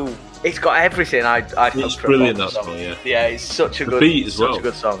 it's got everything it's brilliant, that song, Yeah, it's such a good beat as well. Such a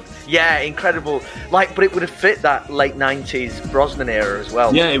good song. Yeah, incredible. But it would have fit that late 90s Brosnan era as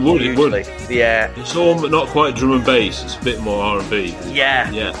well. Yeah, it would. Yeah. It's all not quite drum and bass, it's a bit more R&B. Yeah.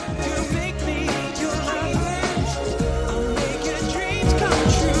 Yeah.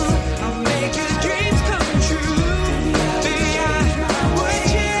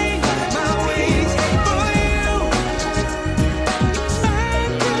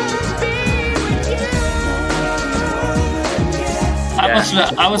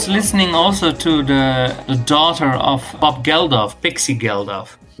 I was listening also to the daughter of Bob Geldof, Pixie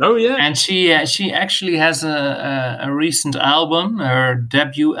Geldof. Oh yeah, and she actually has a recent album, her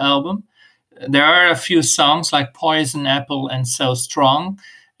debut album. There are a few songs like Poison Apple and So Strong,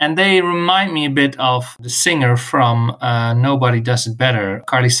 and they remind me a bit of the singer from Nobody Does It Better,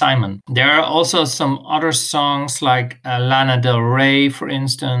 Carly Simon. There are also some other songs like Lana Del Rey, for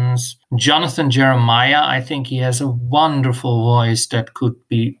instance. Jonathan Jeremiah, I think he has a wonderful voice that could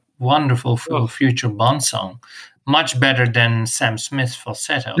be wonderful for a future Bond song. Much better than Sam Smith's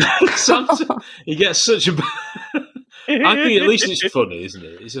falsetto. He gets such a... I think at least it's funny, isn't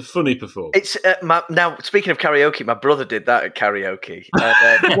it? It's a funny performance. It's now, speaking of karaoke, my brother did that at karaoke. He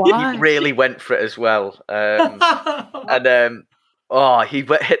really went for it as well. He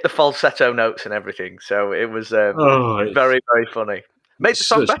hit the falsetto notes and everything. So it was very, very funny. Made the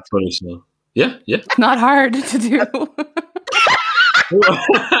song better. Funny song. Yeah. It's not hard to do.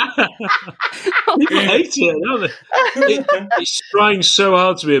 People hate it, don't they? It's trying so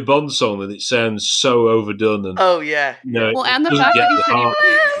hard to be a Bond song that it sounds so overdone. And, and the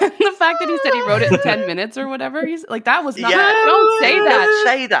fact that he said he wrote it in 10 minutes or whatever, he's like, that was not. Don't say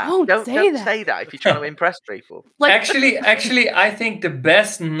that. Don't say that if you're trying to impress people. Actually, I think the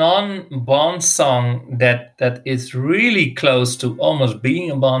best non-Bond song that is really close to almost being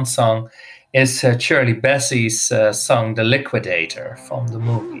a Bond song is Shirley Bassey's song "The Liquidator" from the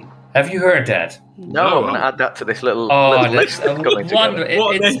movie. Have you heard that? No, I'm going to add that to this little list that's coming together.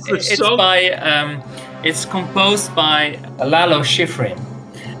 It's composed by Lalo Schifrin,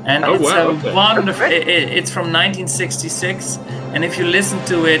 and wonderful. It's from 1966, and if you listen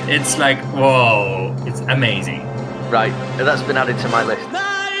to it, it's like whoa, it's amazing. Right, that's been added to my list.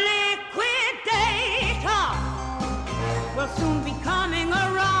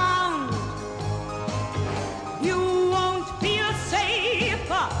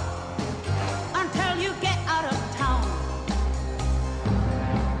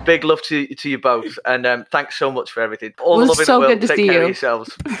 Big love to you both, and thanks so much for everything. All the love in the world. Take care of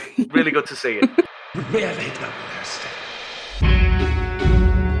yourselves. Really good to see you. Really don't understand.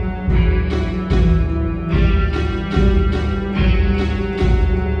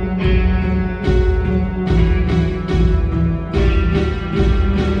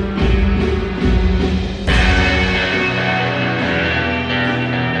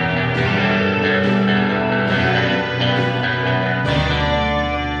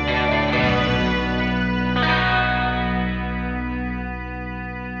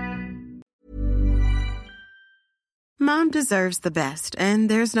 deserves the best, and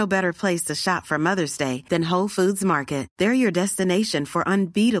there's no better place to shop for Mother's Day than Whole Foods Market. They're your destination for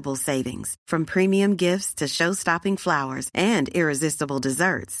unbeatable savings, from premium gifts to show-stopping flowers and irresistible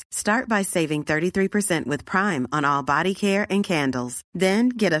desserts. Start by saving 33% with Prime on all body care and candles. Then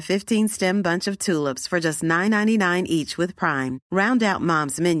get a 15-stem bunch of tulips for just $9.99 each with Prime. Round out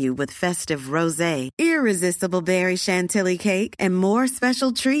Mom's menu with festive rosé, irresistible berry chantilly cake, and more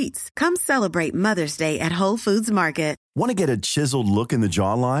special treats. Come celebrate Mother's Day at Whole Foods Market. Want to get a chiseled look in the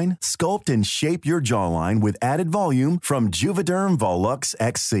jawline? Sculpt and shape your jawline with added volume from Juvederm Volux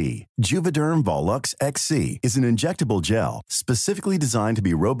XC. Juvederm Volux XC is an injectable gel specifically designed to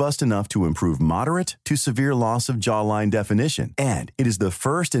be robust enough to improve moderate to severe loss of jawline definition. And it is the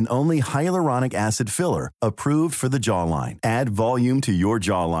first and only hyaluronic acid filler approved for the jawline. Add volume to your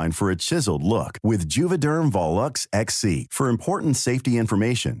jawline for a chiseled look with Juvederm Volux XC. For important safety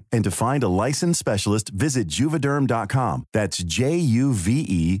information and to find a licensed specialist, visit Juvederm.com. That's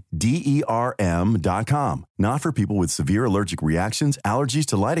Juvederm.com. Not for people with severe allergic reactions, allergies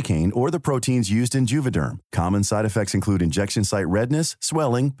to lidocaine, or the proteins used in Juvederm. Common side effects include injection site redness,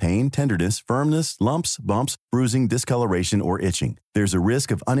 swelling, pain, tenderness, firmness, lumps, bumps, bruising, discoloration, or itching. There's a risk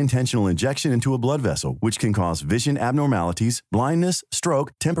of unintentional injection into a blood vessel, which can cause vision abnormalities, blindness,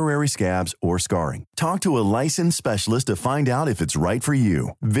 stroke, temporary scabs, or scarring. Talk to a licensed specialist to find out if it's right for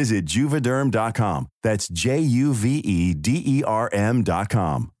you. Visit Juvederm.com. That's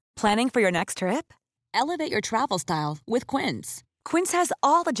Juvederm.com. Planning for your next trip? Elevate your travel style with Quince. Quince has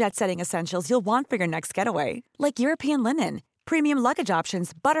all the jet-setting essentials you'll want for your next getaway, like European linen, premium luggage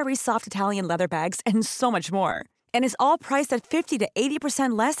options, buttery soft Italian leather bags, and so much more. And is all priced at 50 to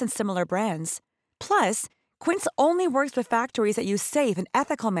 80% less than similar brands. Plus, Quince only works with factories that use safe and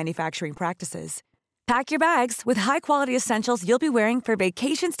ethical manufacturing practices. Pack your bags with high-quality essentials you'll be wearing for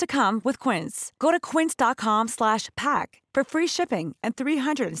vacations to come with Quince. Go to quince.com/pack for free shipping and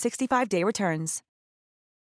 365-day returns.